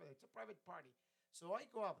 remember, it's a private party. So I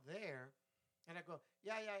go up there, and I go,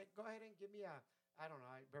 yeah, go ahead and give me I don't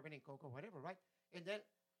know, bourbon and cocoa, whatever, right? And then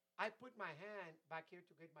I put my hand back here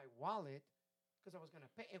to get my wallet, because I was going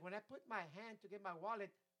to pay. And when I put my hand to get my wallet,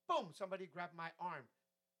 boom, somebody grabbed my arm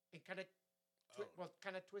and kind of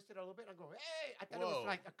twisted a little bit. And go, hey, I thought it was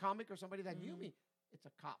like a comic or somebody that knew me. It's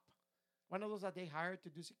a cop. One of those that they hired to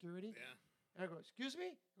do security. Yeah. And I go, excuse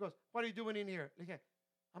me? He goes, what are you doing in here? Like,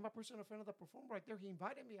 I'm a personal friend of the performer right there. He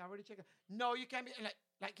invited me. I already checked it. No, you can't be.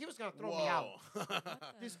 Like he was going to throw me out.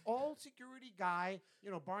 This old security guy,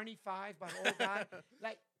 Barney Five, but old guy,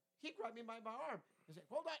 like he grabbed me by my arm. I said,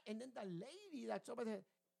 hold on. And then the lady that's over there,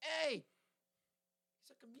 hey,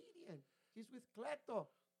 he's a comedian. He's with Cleto.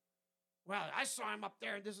 Well, I saw him up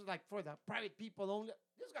there, and this is like for the private people only.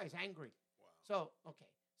 This guy's angry. Wow. So, okay.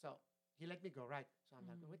 So he let me go, right? So I'm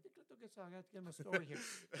like, wait till Cleto gets out. I got to get him a story here.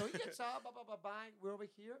 So he gets out, bye. We're over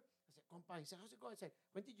here. I said, compa. He said, how's it going? I said,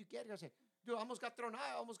 when did you get here? I said, dude, I almost got thrown out.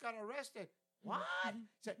 I almost got arrested. What?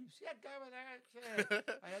 He said, you see that guy over there?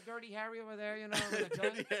 I had Dirty Harry over there, with a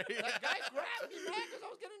gun. That guy grabbed me, man, because I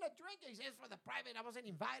was getting a drink. He says, for the private, I wasn't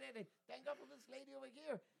invited. And thank God for this lady over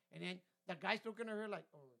here. And then the guy's looking at her like,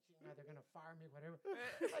 oh, they're going to fire me, whatever.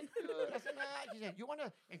 Like, dude, I said, nah. He said, you want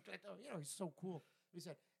to, and Cleto, he's so cool. He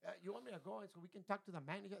said, you want me to go in so we can talk to the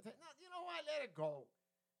manager? I said, no, you know what? Let it go.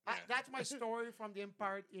 Yeah. That's my story from the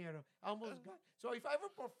Empire Theater. I almost got. So if I ever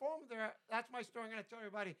perform there, that's my story. I'm going to tell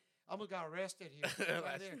everybody. I almost got arrested here.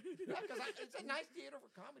 Right there. Because it's a nice theater for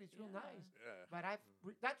comedy. It's real nice. Yeah. But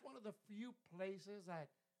that's one of the few places that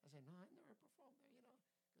I said, no, I never performed there,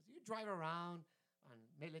 Because you drive around on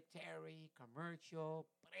military, commercial,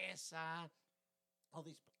 Presa, all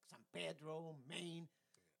these, San Pedro, Maine.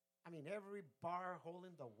 I mean, every bar, hole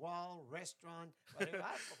in the wall, restaurant, whatever.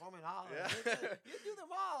 I perform in all of them. You do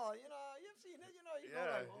them all, You've seen it, You go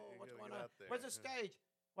like, oh, what's going on? Where's the stage?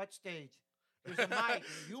 What stage? There's a mic.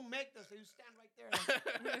 You make this. You stand right there.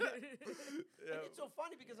 And it's so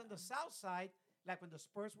funny because on the south side, like when the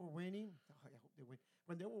Spurs were winning, I hope they win.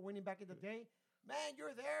 When they were winning back in the day, man,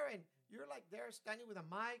 you're there and you're like there standing with a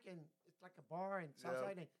mic and it's like a bar and south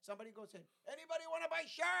side and somebody goes in, anybody want to buy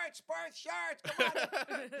shirts? Spurs shirts? Come on.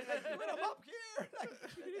 Like, put them up here. Like,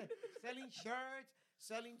 selling shirts,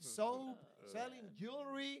 selling soap, selling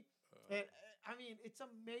jewelry. And I mean, it's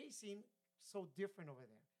amazing. So different over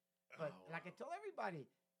there. But like I tell everybody,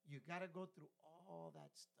 you got to go through all that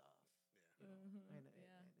stuff. And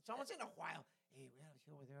so once in a while, hey, we have a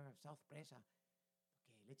show over there of South Presa.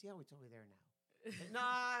 Okay, let's see how it's over there now. No,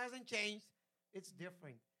 it hasn't changed. It's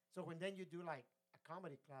different. So when then you do like a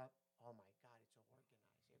comedy club, oh my God,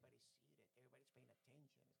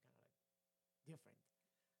 different.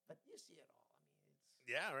 But you see it all. I mean,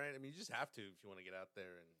 it's Yeah, right. I mean, you just have to if you want to get out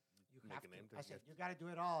there and you make have a to. name. I said you got to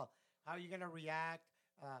do it all. How are you gonna react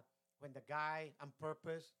when the guy on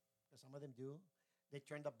purpose? Because some of them do. They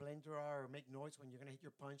turn the blender on or make noise when you're gonna hit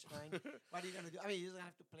your punchline. What are you gonna do? I mean, you're gonna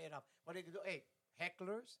have to play it off. What are you gonna do? Hey,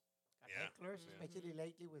 hecklers. Got Yeah. hecklers, Yeah. especially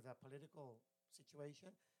lately with a political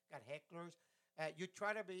situation. Got hecklers. You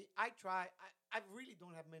try to be. I try. I really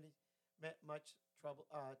don't have much trouble.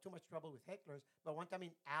 Too much trouble with hecklers. But one time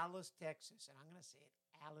in Alice, Texas, and I'm gonna say it,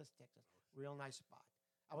 Alice, Texas, real nice spot.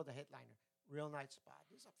 I was the headliner. Real nice spot.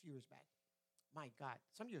 This is a few years back. My God,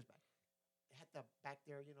 some years back. They had the back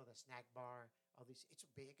there, the snack bar. All these. It's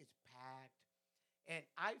big. It's packed. And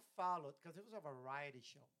I followed because it was a variety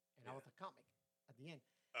show, and I Yeah. was a comic at the end.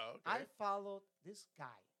 Oh, okay. I followed this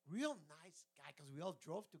guy, real nice guy, because we all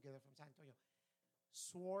drove together from San Antonio.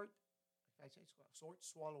 Sword, if I say sword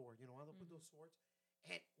swallower, one of those swords.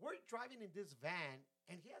 And we're driving in this van,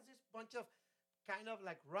 and he has this bunch of kind of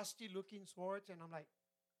like rusty looking swords. And I'm like,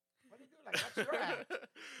 what do you do? Like, what's your act?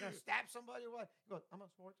 You gonna stab somebody or what? He goes, I'm a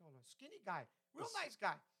sword swallower. Skinny guy, real nice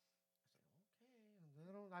guy. I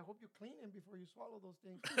said, okay. I hope you clean him before you swallow those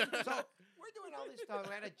things. So we're doing all this stuff.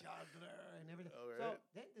 We had a juggler and everything. All So right.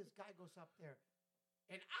 then this guy goes up there,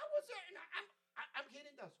 and I was there, and I'm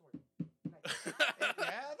hitting the sword. Like,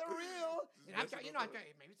 yeah, they're real. And I'm trying,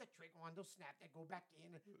 maybe it's a trick one. They'll snap. They go back in.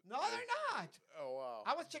 No, they're not. Oh, wow.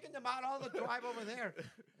 I was checking them out all the drive over there,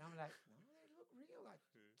 and I'm like, no, they look real. Like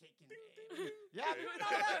kicking them. Yeah, doing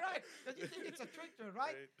all that, right? Because you think it's a trick to it,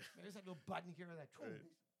 right? There's a little button here that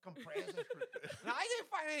compresses. Now I didn't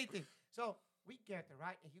find anything. So we get there,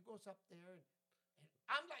 right? And he goes up there, and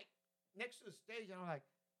I'm like next to the stage, and I'm like,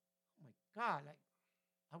 oh my God, like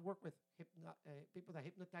I work with people that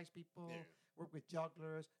hypnotize people, work with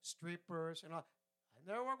jugglers, strippers, and all. I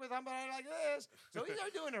never worked with somebody like this. So he's there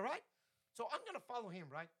doing it, right? So I'm gonna follow him,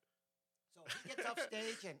 right? So he gets off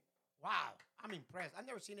stage, and wow, I'm impressed. I've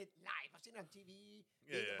never seen it live. I've seen it on TV,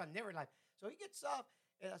 but never live. So he gets up,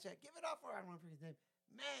 and I said, give it up for, I don't remember his name.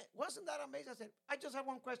 Man, wasn't that amazing? I said, I just have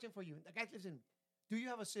one question for you. The guy listening, do you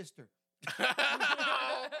have a sister? And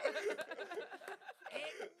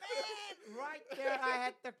man, right there, I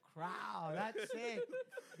had the crowd. That's it.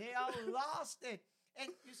 They all lost it.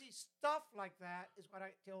 And you see, stuff like that is what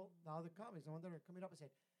I tell the other comics, the ones that are coming up. I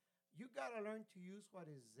said, you got to learn to use what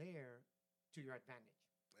is there to your advantage.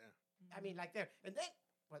 Yeah. I mean, like there. And then,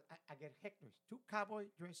 I get hecklers. Two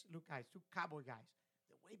cowboy dress look guys, two cowboy guys.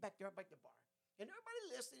 They're way back there by the bar. And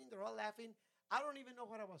everybody listening, they're all laughing. I don't even know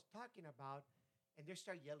what I was talking about. And they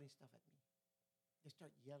start yelling stuff at me. They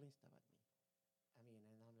start yelling stuff at me. I mean,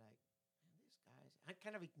 and I'm like, man, these guys. I'm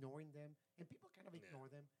kind of ignoring them. And people kind of ignore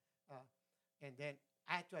them. And then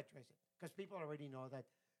I had to address it. Because people already know that,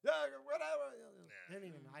 whatever. I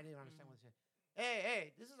didn't understand what they said.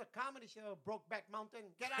 Hey, this is a comedy show, Brokeback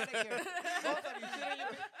Mountain. Get out of here. Both of you,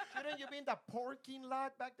 shouldn't you be in the parking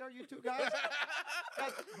lot back there, you two guys?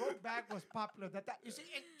 Because Brokeback was popular. You see,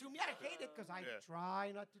 and to me, I hate it because I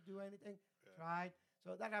try not to do anything. Tried.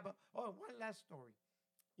 So that happened. Oh, one last story.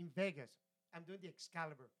 In Vegas, I'm doing the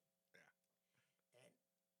Excalibur. Yeah. And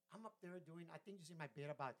I'm up there doing, I think you see my bit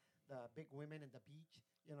about the big women in the beach,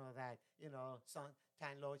 sun,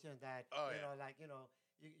 tan lotion, that,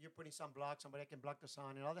 you're putting sunblock, somebody can block the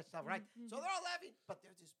sun and all that stuff, right? So they're all laughing, but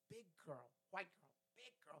there's this big girl, white girl,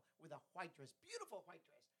 big girl with a white dress, beautiful white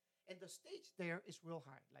dress. And the stage there is real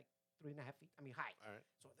high, like 3.5 feet, high. All right.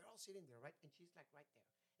 So they're all sitting there, right? And she's like right there.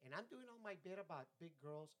 And I'm doing all my bit about big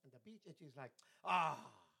girls and the beach, and she's like, come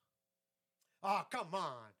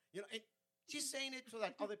on. And she's saying it so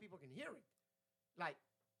that other people can hear it. Like,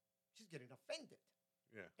 she's getting offended.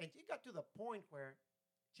 Yeah. And she got to the point where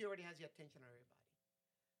she already has the attention of everybody.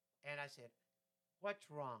 And I said, what's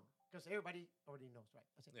wrong? Because everybody already knows, right?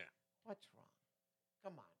 I said, what's wrong?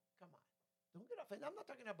 Come on. Don't get offended. I'm not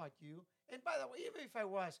talking about you. And by the way, even if I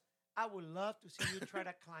was, I would love to see you try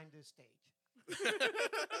to climb this stage.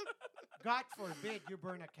 God forbid you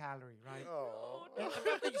burn a calorie, right? Oh. And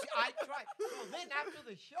you see, I tried. So then after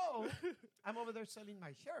the show, I'm over there selling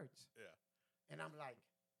my shirts. Yeah. And I'm like,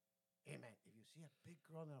 hey, man, if you see a big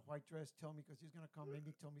girl in a white dress, tell me, because she's going to come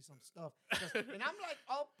maybe tell me some stuff. And I'm like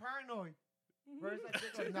all paranoid. Where's that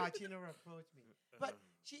chick? Like, no, she never approached me. But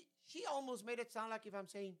she almost made it sound like if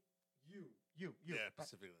I'm saying you. Yeah, But,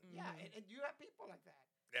 specifically. yeah, and you have people like that.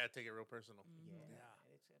 Yeah, take it real personal. Yeah.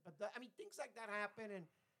 Things like that happen, and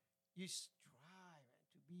you try, man,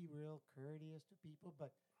 to be real courteous to people,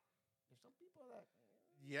 but there's some people that...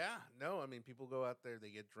 Yeah, no, I mean, people go out there,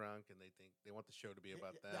 they get drunk, and they think they want the show to be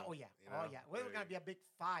about them. Oh, yeah. Well, it was going to be a big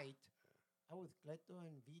fight. I was with Cleto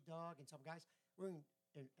and V-Dog and some guys. We're in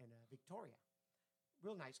Victoria.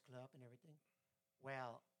 real nice club and everything.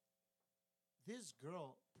 Well, this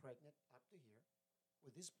girl pregnant up to here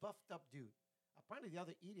with this buffed up dude. Apparently, the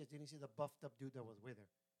other idiots didn't see the buffed up dude that was with her,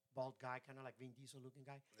 bald guy, kind of like Vin Diesel looking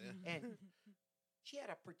guy, Yeah. and she had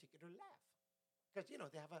a particular laugh because they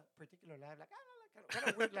have a particular laugh, like I don't know, like kind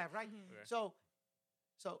of weird laugh, right? Okay. So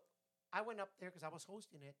I went up there because I was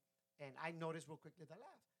hosting it, and I noticed real quickly the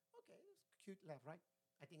laugh. Okay, it's a cute laugh, right?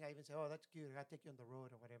 I think I even said, "Oh, that's cute. I gotta take you on the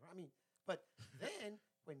road or whatever." I mean, but then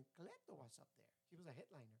when Cleto was up there, he was a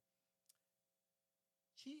headliner.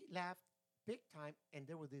 She laughed big time, and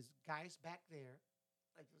there were these guys back there,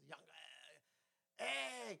 like this young guy.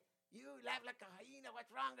 Hey, you laugh like a hyena.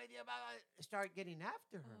 What's wrong with you? Blah, blah. Start getting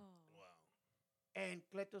after her. Oh. Wow. And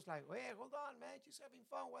Cleto's like, wait, hold on, man. She's having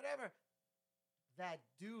fun, whatever. That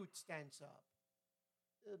dude stands up.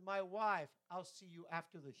 My wife, I'll see you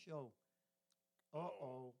after the show.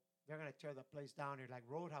 Uh-oh. They're going to tear the place down here like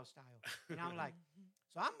Roadhouse style. And I'm like,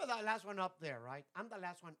 so I'm the last one up there, right? I'm the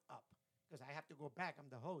last one up because I have to go back. I'm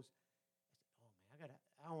the host. I said, oh,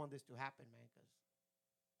 man, I don't want this to happen, man, because,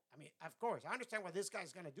 I mean, of course, I understand why this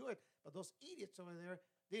guy's going to do it, but those idiots over there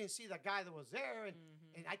didn't see the guy that was there,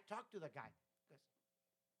 and I talked to the guy.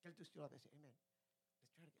 Cleto's still up. I said, hey, man,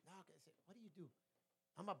 let's try to get, no, I said, what do you do?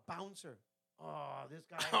 I'm a bouncer. Oh, this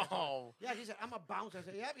guy. Oh. Yeah, he said, I'm a bouncer. I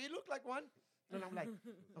said, yeah, you look like one. And I'm like,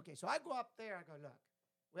 okay, so I go up there. I go, look,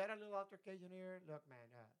 we had a little altercation here. Look, man,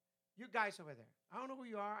 you guys over there, I don't know who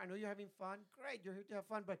you are. I know you're having fun. Great, you're here to have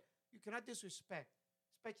fun, but you cannot disrespect,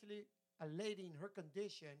 especially a lady in her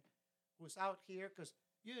condition who's out here, because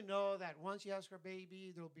you know that once she has her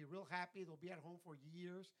baby, they'll be real happy. They'll be at home for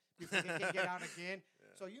years before they can get out again.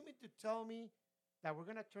 Yeah. So you mean to tell me that we're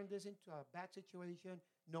going to turn this into a bad situation,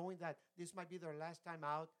 knowing that this might be their last time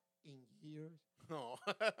out in years? No.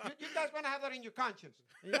 You guys want to have that in your conscience.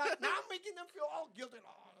 Now I'm making them feel all guilty.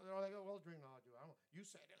 Oh, they're like, oh, well, drink. No, dude, you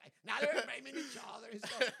said it. Like, now they're blaming each other and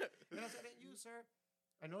stuff. And I said, hey, you, sir,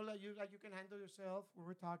 I know that you can handle yourself when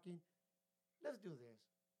we're talking. Let's do this.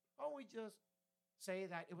 Why don't we just say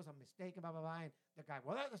that it was a mistake and blah, blah, blah. And the guy,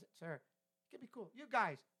 well, sir, it can be cool. You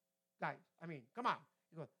guys, I mean, come on.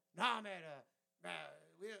 He goes, no, man,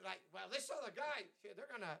 we're like, well, this other guy, shit, they're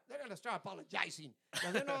gonna start apologizing.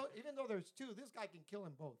 They know, even though there's two, this guy can kill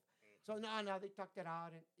them both. So no, they talked it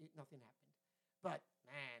out and nothing happened. But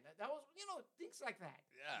man, that was, things like that.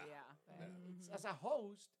 Yeah. As a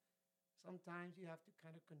host, sometimes you have to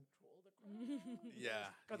kind of control the crowd.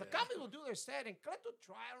 Yeah. Because the comics will do their set, and Cleto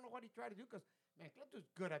try. I don't know what he tried to do, because man, Cleto's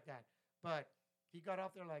good at that. But he got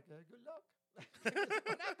off there like, good luck.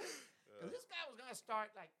 Because this guy was gonna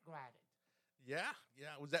start like gratted. Yeah.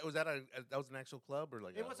 Was that an actual club or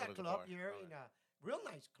like It was a like club bar? here Oh, in a real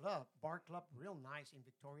nice club, bar club, real nice in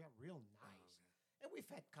Victoria, real nice. And we've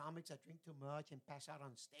had comics that drink too much and pass out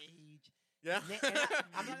on stage. Yeah.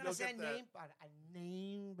 I'm not gonna You'll say a get that. name, but a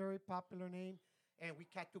name, very popular name. And we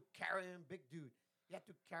had to carry him, big dude. We had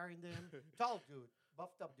to carry them, tall dude,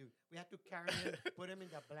 buffed up dude. We had to carry him, put him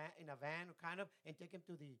in a van, kind of, and take him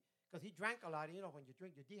to because he drank a lot. When you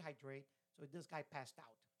drink, you dehydrate. So this guy passed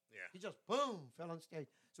out. Yeah. He just, boom, fell on stage.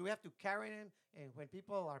 So we have to carry him. And when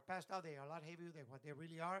people are passed out, they are a lot heavier than what they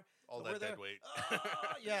really are. All So that we're there, dead weight.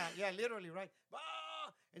 yeah, literally, right?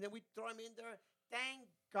 And then we throw him in there. Thank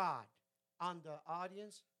God, on the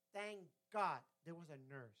audience, thank God there was a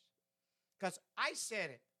nurse. Because I said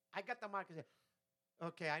it. I got the mic and said,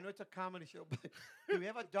 okay, I know it's a comedy show, but do we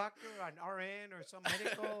have a doctor or an RN or some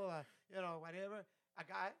medical, whatever? A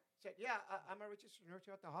guy said, yeah, I'm a registered nurse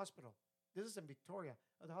here at the hospital. This is in Victoria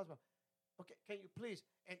at the hospital. Okay, can you please?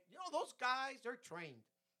 And those guys, they're trained.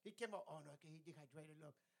 He came out, oh no, okay, he dehydrated,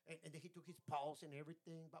 look. And then he took his pulse and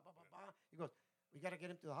everything, blah, blah, blah, blah. He goes, we got to get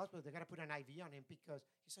him to the hospital. They got to put an IV on him because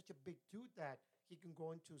he's such a big dude that he can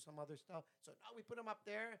go into some other stuff. So now we put him up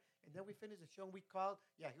there, and then we finished the show, and we called.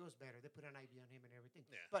 Yeah, he was better. They put an IV on him and everything.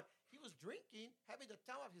 Yeah. But he was drinking, having the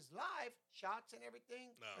time of his life, shots and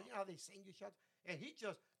everything. No. You know how they send you shots? And he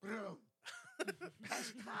just, boom,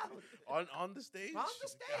 passed out. On the stage? On the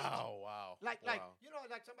stage. Oh, wow. Like Wow.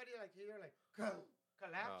 like somebody like here, like,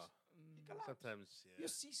 collapse. Oh. He collapsed. Sometimes, You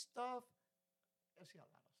yeah. see stuff. You see a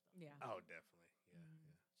lot of stuff. Yeah. Oh, definitely. Yeah.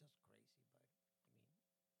 Just crazy, but I mean,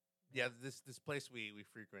 Yeah, this place we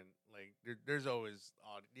frequent, like there's always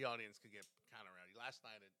the audience could get kind of rowdy. Last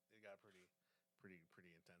night it got pretty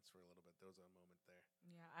intense for a little bit. There was a moment there.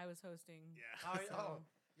 Yeah, I was hosting. Yeah. Oh,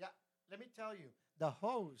 yeah. Let me tell you, the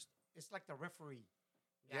host is like the referee.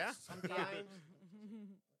 Yeah? Sometimes,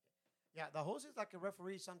 yeah, the host is like a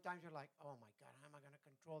referee. Sometimes you're like, oh my God, how am I going to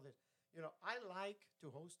control this? I like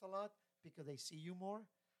to host a lot because they see you more.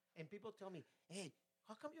 And people tell me, hey,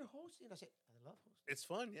 how come you're hosting? I say, I love hosting. It's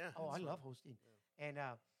fun, yeah. Oh, it's I fun. love hosting. Yeah. And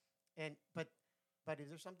is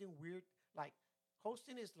there something weird like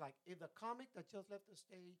hosting is like if the comic that just left the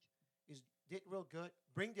stage is did real good,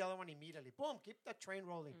 bring the other one immediately. Boom, keep the train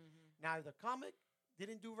rolling. Now if the comic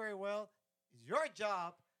didn't do very well, it's your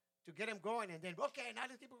job to get him going, and then okay, now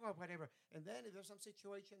let's keep it going, whatever. And then if there's some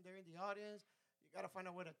situation there in the audience, you got to find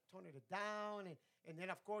a way to tone it down, and then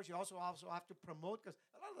of course you also have to promote because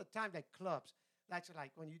a lot of the time like clubs, that's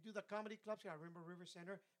like when you do the comedy clubs here at Rainbow River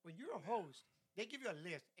Center, when you're a host, they give you a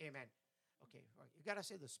list. Hey man, okay, all right, you gotta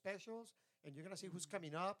say the specials, and you're gonna see who's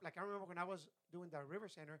coming up. Like I remember when I was doing the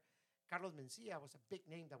River Center, Carlos Mencia was a big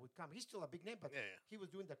name that would come. He's still a big name, but he was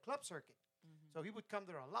doing the club circuit. So he would come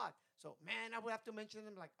there a lot. So, man, I would have to mention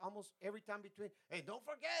him like almost every time between, hey, don't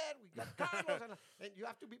forget, we got Carlos. And you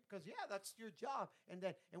have to be, because, yeah, that's your job. And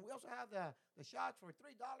we also have the shots for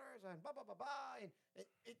 $3 and blah, blah, blah, blah. And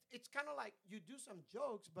it's kind of like you do some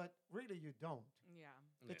jokes, but really you don't. Yeah.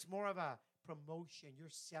 It's more of a promotion. You're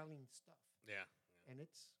selling stuff. Yeah. And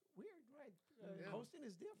it's weird, right? Hosting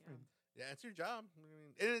is different. Yeah, it's your job. I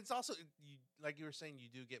mean, and it's also, like you were saying, you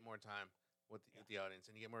do get more time with the audience,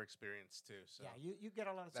 and you get more experience too. So yeah, you get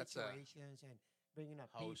a lot of situations and bringing up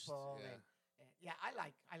host, people. And I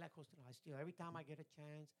like hosting. I still every time I get a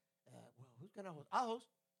chance. Well, who's gonna host? I'll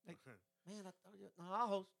host. Like, man, I'll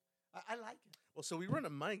host. I like it. Well, so we run a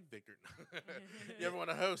mic, Victor. You ever want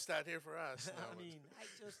to host out here for us? No, I mean,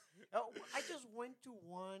 I just went to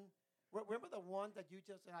one. Remember the one that you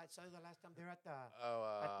just I saw the last time there at the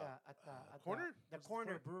corner, the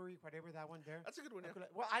corner brewery, whatever that one there. That's a good one.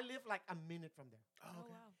 Yeah. Well, I live like a minute from there. Oh,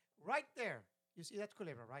 okay. Wow. Right there, you see that's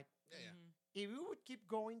Culebra, right? Yeah. If we would keep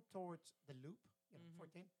going towards the loop,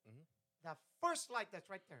 14, the first light that's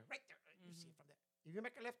right there, you see it from there. If you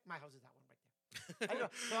make a left, my house is that one right there. I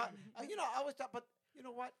know. So I always thought, but you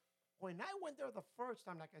know what? When I went there the first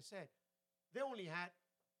time, like I said, they only had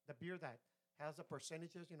the beer that has the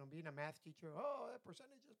percentages, being a math teacher,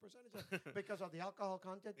 percentages, because of the alcohol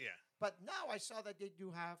content. Yeah. But now I saw that they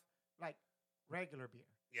do have, like, regular beer.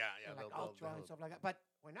 Yeah. Like Ultra and stuff like that. But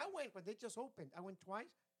when they just opened, I went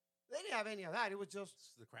twice, they didn't have any of that. It was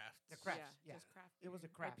just the craft. The crafts, yeah. Just craft It was the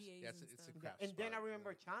beer. crafts. IPAs Yeah, and it's stuff. a craft. And then I spot,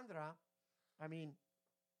 remember Chandra, I mean,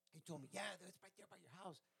 he told me, yeah, it's right there by your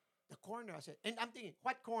house. The corner. I said, and I'm thinking,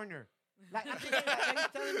 what corner? Like, I'm thinking, like, he's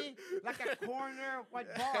telling me, like a corner, what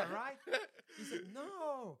bar, right? He said,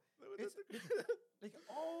 no. It's like,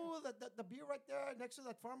 the beer right there next to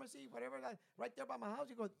that pharmacy, whatever, that right there by my house.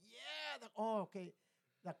 He goes, yeah. Okay.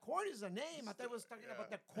 The corner is the name. I thought he was talking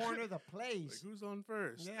about the corner, the place. Like, who's on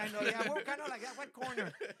first? Yeah, I know. Yeah, we're kind of like that. What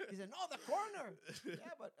corner? He said, no, the corner.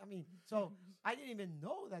 Yeah, but I mean, so I didn't even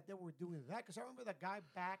know that they were doing that because I remember the guy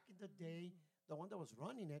back in the day, the one that was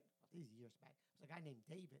running it, these years back, was a guy named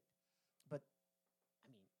David. But I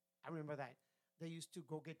mean, I remember that they used to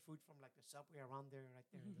go get food from like the Subway around there, right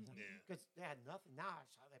there, because they had nothing. Now I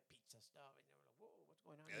saw that pizza stuff, and they were like, "Whoa, what's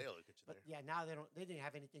going on?" Yeah, they'll look at you but there. yeah, now they don't. They didn't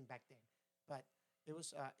have anything back then. But it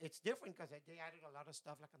was. It's different because they added a lot of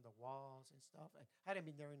stuff like on the walls and stuff. And I hadn't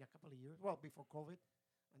been there in a couple of years. Well, before COVID,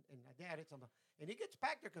 and they added some. And it gets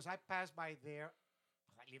packed there because I passed by there.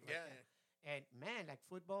 I live right there. And man, like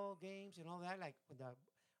football games and all that, like with the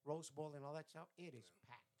Rose Bowl and all that stuff, it is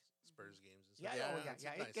packed. Spurs games and Yeah, stuff.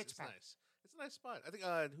 yeah, it gets packed. Nice. It's a nice spot. I think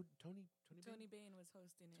Tony Bain was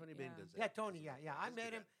hosting it. Tony Bain does that. Yeah, Tony. Yeah. I He's a met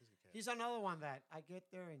good him. guy. He's a good cat. He's another one that I get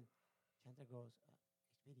there and Chandra goes, "Hey,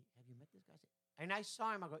 Speedy, have you met this guy?" And I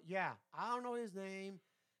saw him. I go, "Yeah, I don't know his name,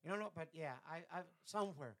 but yeah, I've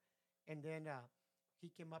somewhere." And then he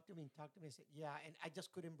came up to me and talked to me and said, "Yeah," and I just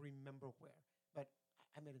couldn't remember where, but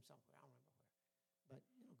I met him somewhere. I don't remember where, but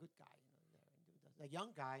good guy. The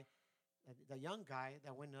young guy,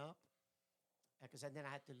 that went up. Because then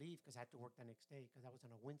I had to leave because I had to work the next day because that was on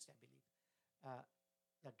a Wednesday, I believe.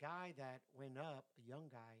 The guy that went up, a young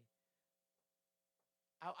guy,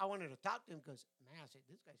 I wanted to talk to him because, man, I said,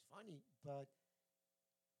 this guy's funny, but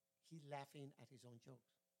he's laughing at his own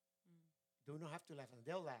jokes. Do not have to laugh at them.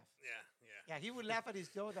 They'll laugh. Yeah. Yeah, he would laugh at his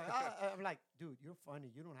jokes. I'm like, dude, you're funny.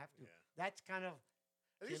 You don't have to. Yeah. That's kind of...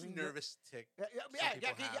 I think it's a nervous tick.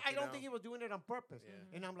 I don't think he was doing it on purpose.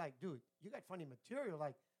 Yeah. And I'm like, dude, you got funny material.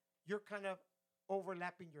 Like, you're kind of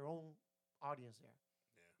overlapping your own audience there.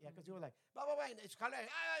 Yeah, because you were like, blah, blah, blah. And it's kind of like,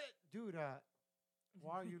 dude,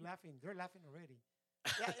 why are you laughing? They're laughing already.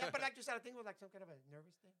 But like you said, I think it was like some kind of a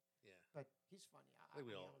nervous thing. Yeah. But he's funny. I was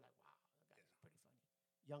like, wow, that guy's pretty funny.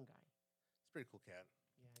 Young guy. It's a pretty cool cat.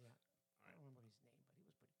 Yeah. All I don't remember his name, but he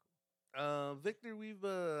was pretty cool. Victor, we've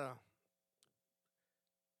what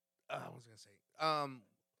was I gonna say?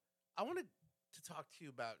 I wanted to talk to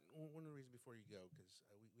you about one of the reasons before you go because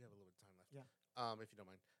we have a little bit of time left. Yeah. If you don't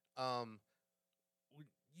mind.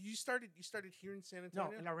 you started here in San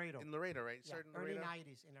Antonio? No, in Laredo. In Laredo, right? You Yeah, started in early Laredo?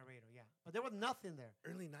 90s in Laredo, yeah. But there was nothing there.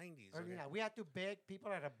 Early 90s. Early Okay. 90s. We had to beg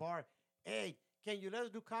people at a bar, hey, can you let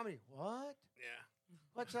us do comedy? What? Yeah.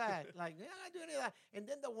 What's that? Like, yeah, I do any of that. And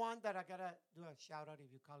then the one that I got to do a shout out,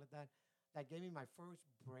 if you call it that gave me my first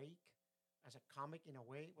break as a comic in a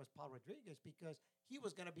way was Paul Rodriguez because he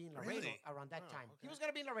was going to be in Laredo Really? around that Oh, time. He okay. was going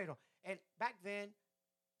to be in Laredo. And back then,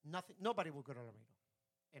 nobody would go to Laredo.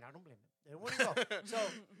 And I don't blame them. They don't want to go.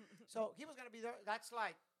 So he was going to be there. That's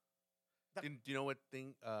like, Do you know what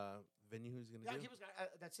venue he was going to yeah, do? he was going to,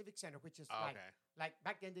 that Civic Center, which is Oh, like, okay. like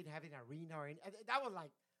back then they didn't have an arena or anything. That was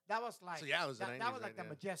like, So, yeah, it was the that 90s, was like right? the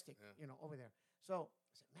Yeah. Majestic, Yeah. over there. So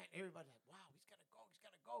I said, man, everybody's like, wow, he's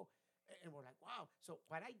gonna go. And we're like, wow. So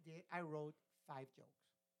what I did, I wrote 5 jokes,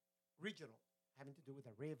 regional, having to do with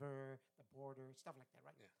the river, the border, stuff like that,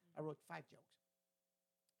 right? Yeah. I wrote 5 jokes,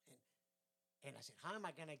 and I said, how am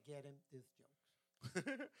I gonna get him these jokes?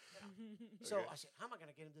 So Okay. I said, how am I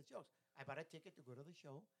gonna get him the jokes? I bought a ticket to go to the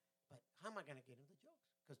show, but how am I gonna get him the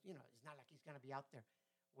jokes? Because it's not like he's gonna be out there.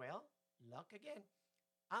 Well, luck again.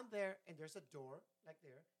 I'm there, and there's a door like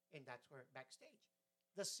there, and that's where backstage.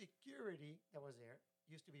 The security that was there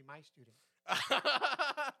used to be my student.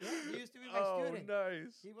 He used to be my student.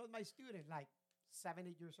 Nice. He was my student like 7,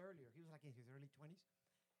 8 years earlier. He was like in his early 20s.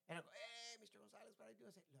 And I go, hey, Mr. Gonzalez, what I do?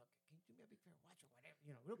 I said, look, can you do me a big favor? Watch it, whatever.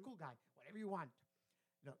 Real cool guy, whatever you want.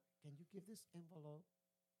 Look, can you give this envelope?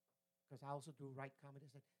 Because I also do write comedy.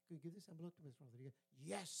 I said, can you give this envelope to Ms. Rodriguez?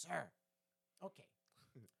 Yes, sir. Okay.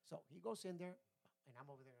 So he goes in there, and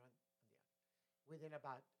I'm over there on the other. Within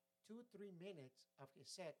about 2 or 3 minutes of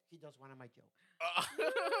his set, he does one of my jokes.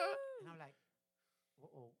 And I'm like,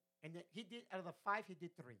 uh-oh. And then he did, out of the 5, he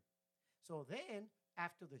did 3. So then,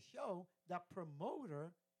 after the show, the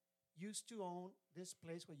promoter used to own this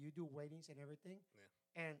place where you do weddings and everything. Yeah.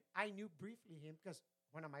 And I knew briefly him because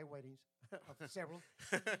one of my weddings, of several,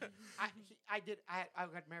 I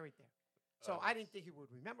got married there. So I didn't think he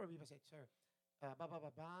would remember me. I said, sir,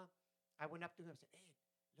 I went up to him and said, hey,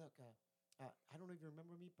 look, I don't know if you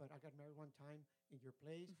remember me, but I got married one time in your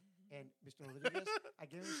place. And Mr. Rodriguez, I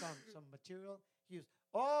gave him some material. He was,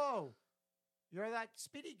 oh, you're that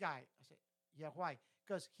Speedy guy. I said, yeah, why?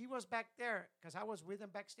 Because he was back there, because I was with him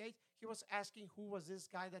backstage. He was asking who was this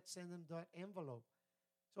guy that sent him that envelope.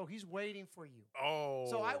 So he's waiting for you. Oh.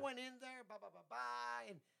 So I went in there,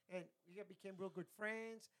 and we became real good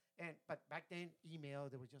friends. But back then, email,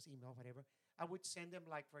 there was just email, whatever. I would send him,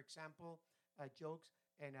 like, for example, jokes,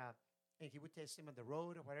 and he would test him on the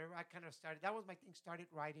road or whatever. I kind of started, that was my thing, started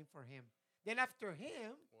writing for him. Then after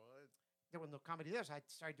him, What? there was no comedy there, so I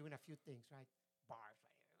started doing a few things, right? Bars,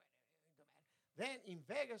 whatever. Then in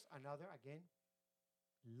Vegas, again,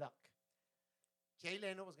 luck. Jay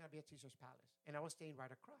Leno was going to be at Caesar's Palace, and I was staying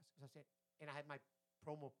right across. Because I said, and I had my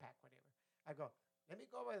promo pack, whatever. I go, let me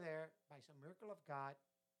go over there by some miracle of God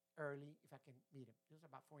early if I can meet him. It was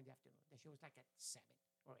about 4 in the afternoon. The show was like at 7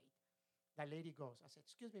 or 8. That lady goes, I said,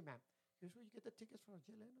 excuse me, ma'am, here's where you get the tickets for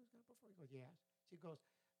Jay Leno's going before? He goes, yes. She goes,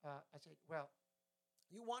 I said, well,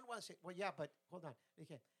 you want one? I said, well, yeah, but hold on.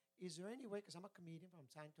 Okay. Is there any way, because I'm a comedian from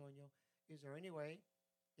San Antonio, is there any way,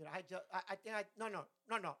 no,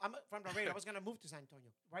 I'm from Laredo. I was going to move to San Antonio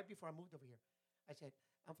right before I moved over here. I said,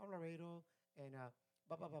 I'm from Laredo, and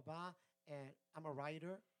and I'm a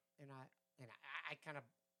writer, and I kind of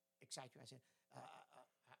excite you. I said,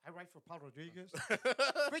 I write for Paul Rodriguez,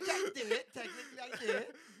 which I did, technically I did,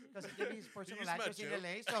 because he gave me his personal Use my address in joke.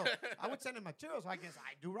 LA, so I would send him material, so I guess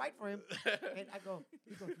I do write for him. And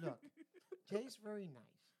he goes, look, Jay's very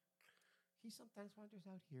nice. He sometimes wanders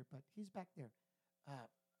out here, but he's back there.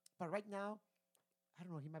 But right now, I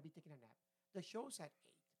don't know, he might be taking a nap. The show's at 8.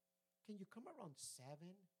 Can you come around 7?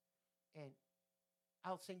 And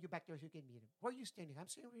I'll send you back there so you can meet him. Where are you standing? I'm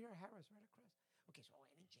sitting here at Harris, right across. Okay, so I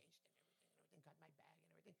went and changed and everything, got my bag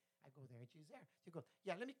and everything. I go there and she's there. She goes,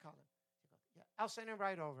 yeah, let me call him. She goes, yeah, I'll send him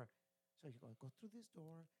right over. So you go through this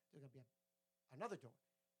door. There's going to be another door.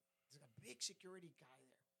 There's a big security guy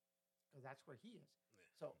there because that's where he is. Yeah.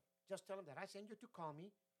 So just tell him that I send you to call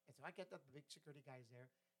me. And so I get that the big security guy's there.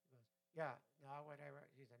 He goes, yeah, no, whatever.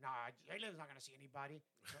 He said, no, Jalen's not going to see anybody.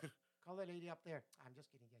 So, call the lady up there. I'm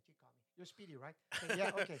just kidding. Yeah, she called me. You're Speedy, right? Said,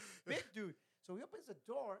 yeah, okay. Big dude. So he opens the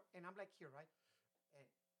door, and I'm like here, right? And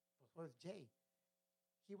where's Jay?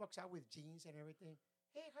 He walks out with jeans and everything.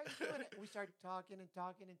 Hey, how you doing? We started talking and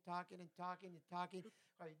talking and talking and talking and talking.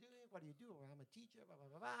 How you doing? What do you do? Well, I'm a teacher. Blah,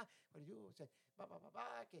 blah, blah, blah. What do you do? I said, blah, blah, blah,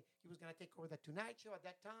 blah. Okay. He was going to take over the Tonight Show at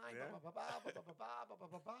that time. Yeah. Blah, blah, blah, blah, blah, blah, blah, blah,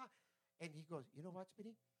 blah, blah, blah. And he goes, you know what,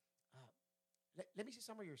 Speedy? Let me see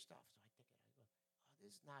some of your stuff. So I take it. I go, oh,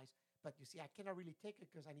 this is nice. But you see, I cannot really take it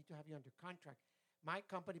because I need to have you under contract. my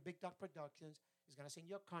company, Big Dog Productions, is going to send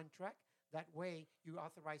you a contract. That way, you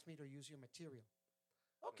authorize me to use your material.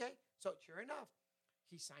 Okay. So sure enough,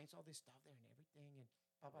 he signs all this stuff there and everything, and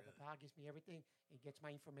blah, blah, blah, blah, gives me everything. He gets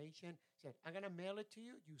my information. Said, I'm going to mail it to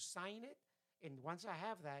you. You sign it. And once I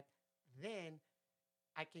have that, then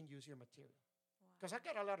I can use your material. Because I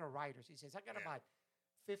got a lot of writers. He says, I got about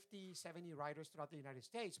 50, 70 writers throughout the United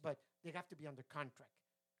States, but they have to be under contract.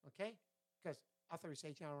 Okay? Because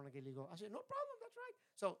authorization, I don't want to get legal. I said, no problem. That's right.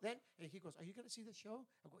 So then, and he goes, are you going to see the show?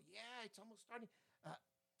 I go, yeah, it's almost starting.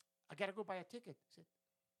 I got to go buy a ticket. I said,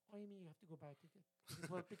 what do you mean you have to go buy a ticket? He says,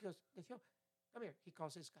 well, because the show. Come here. He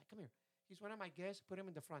calls this guy. Come here. He's one of my guests. Put him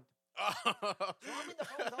in the front. So I'm in the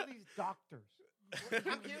front with all these doctors.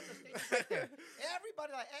 I'm here in the stage right there.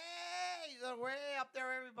 Everybody like, hey, he's way up there,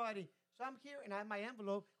 everybody. So I'm here, and I have my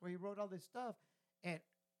envelope where he wrote all this stuff, and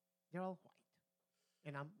they're all white,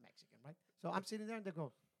 and I'm Mexican, right? So I'm sitting there, and they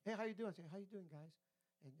go, hey, how you doing? I say, how you doing, guys?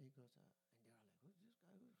 And he goes, and they're all like, who's this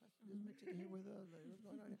guy? Who's this Mexican here with us? Like, what's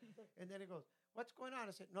going on here? And then he goes, what's going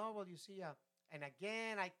on? I said, no, well, you see, and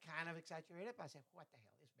again, I kind of exaggerated, but I said, what the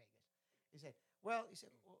hell? It's Vegas. He said, well,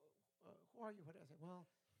 who are you? I said, well,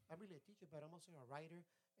 I'm really a teacher, but I'm also a writer.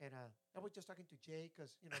 And I was just talking to Jay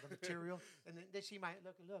because, you know, the material. And then they see my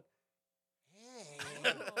look. Hey,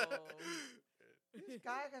 this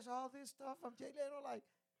guy has all this stuff from Jay Leno. Like,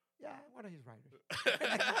 yeah, one of his writers. It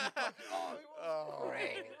was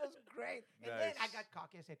great. It was great. And then I got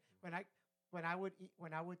cocky. I said, when I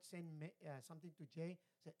would send something to Jay,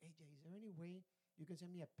 I said, hey, Jay, is there any way you can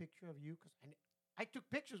send me a picture of you? Because I took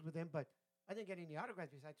pictures with him, but I didn't get any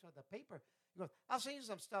autographs besides the paper. He goes, I'll send you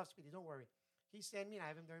some stuff, Speedy. Don't worry. He sent me, and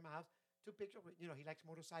I have him there in my house, 2 pictures. With, he likes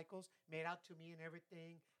motorcycles, made out to me and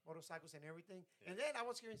everything, motorcycles and everything. Yeah. And then I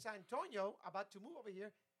was here in San Antonio, about to move over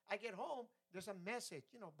here. I get home. There's a message,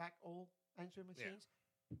 back old answering machines.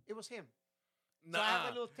 Yeah. It was him. So I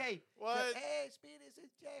have a little tape. What? So, hey, Speedy, this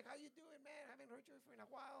is Jake. How you doing, man? I haven't heard you in a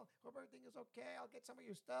while. Hope everything is okay. I'll get some of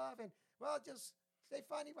your stuff. And, well, just stay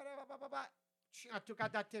funny, blah, blah, blah, blah, blah. I took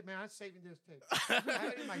out that tape, man. I'm saving this tape. I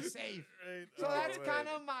have it in my safe. Right. So that's kind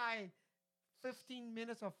of my 15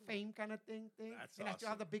 minutes of fame kind of thing. That's and awesome. I still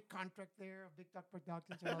have the big contract there, Big Dog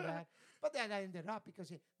Productions and all that. But then I ended up because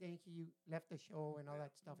then he left the show and all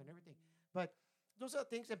that stuff and everything. But those are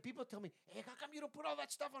things, and people tell me, hey, how come you don't put all that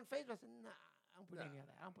stuff on Facebook? I said, nah, I don't put any of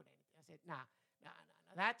that. I don't put anything. I said, nah.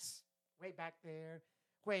 That's way back there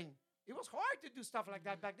when it was hard to do stuff like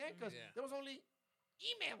that back then because there was only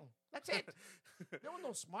email. That's it. There was no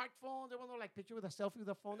smartphone. There was no picture with a selfie with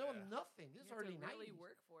a phone. There was nothing. This is early 90s. Really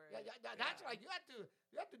work for it. That's right. You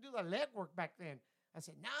had to do the legwork back then. I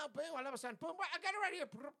said, now, boom, all of a sudden, boom, I got it right here.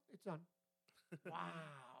 It's done.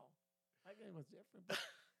 Wow. That game was different. But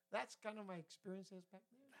that's kind of my experiences back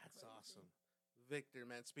then. That's awesome. Victor,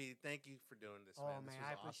 man, Speedy, thank you for doing this, man. This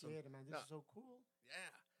I was appreciate it, man. This is so cool.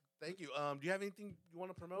 Yeah. Thank you. Do you have anything you want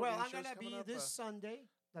to promote? Well, I'm going to be this Sunday,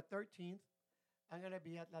 the 13th. I'm going to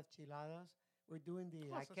be at Las Chiladas. We're doing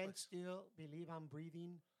the I Can't Still Believe I'm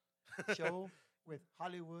Breathing show with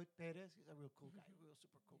Hollywood Perez. He's a real cool guy, real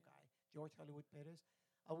super cool guy. George Hollywood Perez.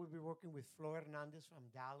 I will be working with Flo Hernandez from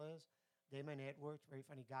Dallas, Damon Edwards, very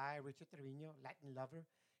funny guy, Richard Trevino, Latin lover,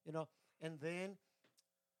 And then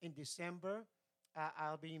in December,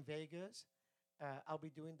 I'll be in Vegas. I'll be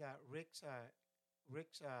doing the Rick's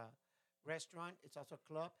restaurant. It's also a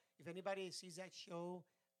club. If anybody sees that show,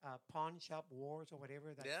 Pawn Shop Wars or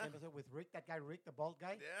whatever, that episode with Rick, that guy Rick, the bald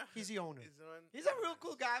guy, he's the owner. He's a real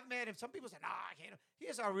cool guy. I've met him. Some people say, I can't. He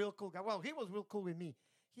is a real cool guy. Well, he was real cool with me.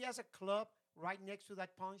 He has a club right next to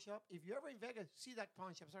that pawn shop. If you're ever in Vegas, see that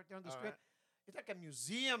pawn shop. It's right there on the strip. Right. It's like a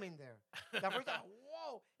museum in there. That was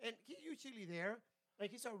whoa. And he's usually there.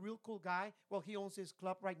 He's a real cool guy. Well, he owns his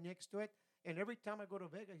club right next to it. And every time I go to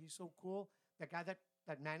Vegas, he's so cool. The guy that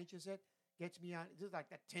manages it gets me on. This is like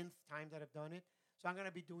the 10th time that I've done it. So I'm going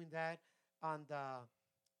to be doing that on the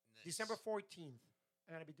December 14th.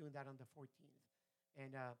 I'm going to be doing that on the 14th.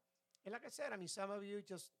 And like I said, some of you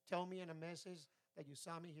just tell me in a message that you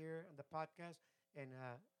saw me here on the podcast and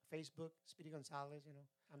Facebook, Speedy Gonzalez.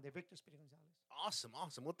 I'm the Victor Speedy Gonzalez.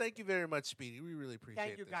 Awesome. Well, thank you very much, Speedy. We really appreciate it.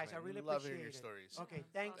 Thank you, guys. Man. I really love appreciate hearing your stories. Okay,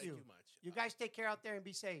 thank you. Thank you much. You guys take care out there and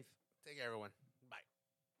be safe. Take care, everyone.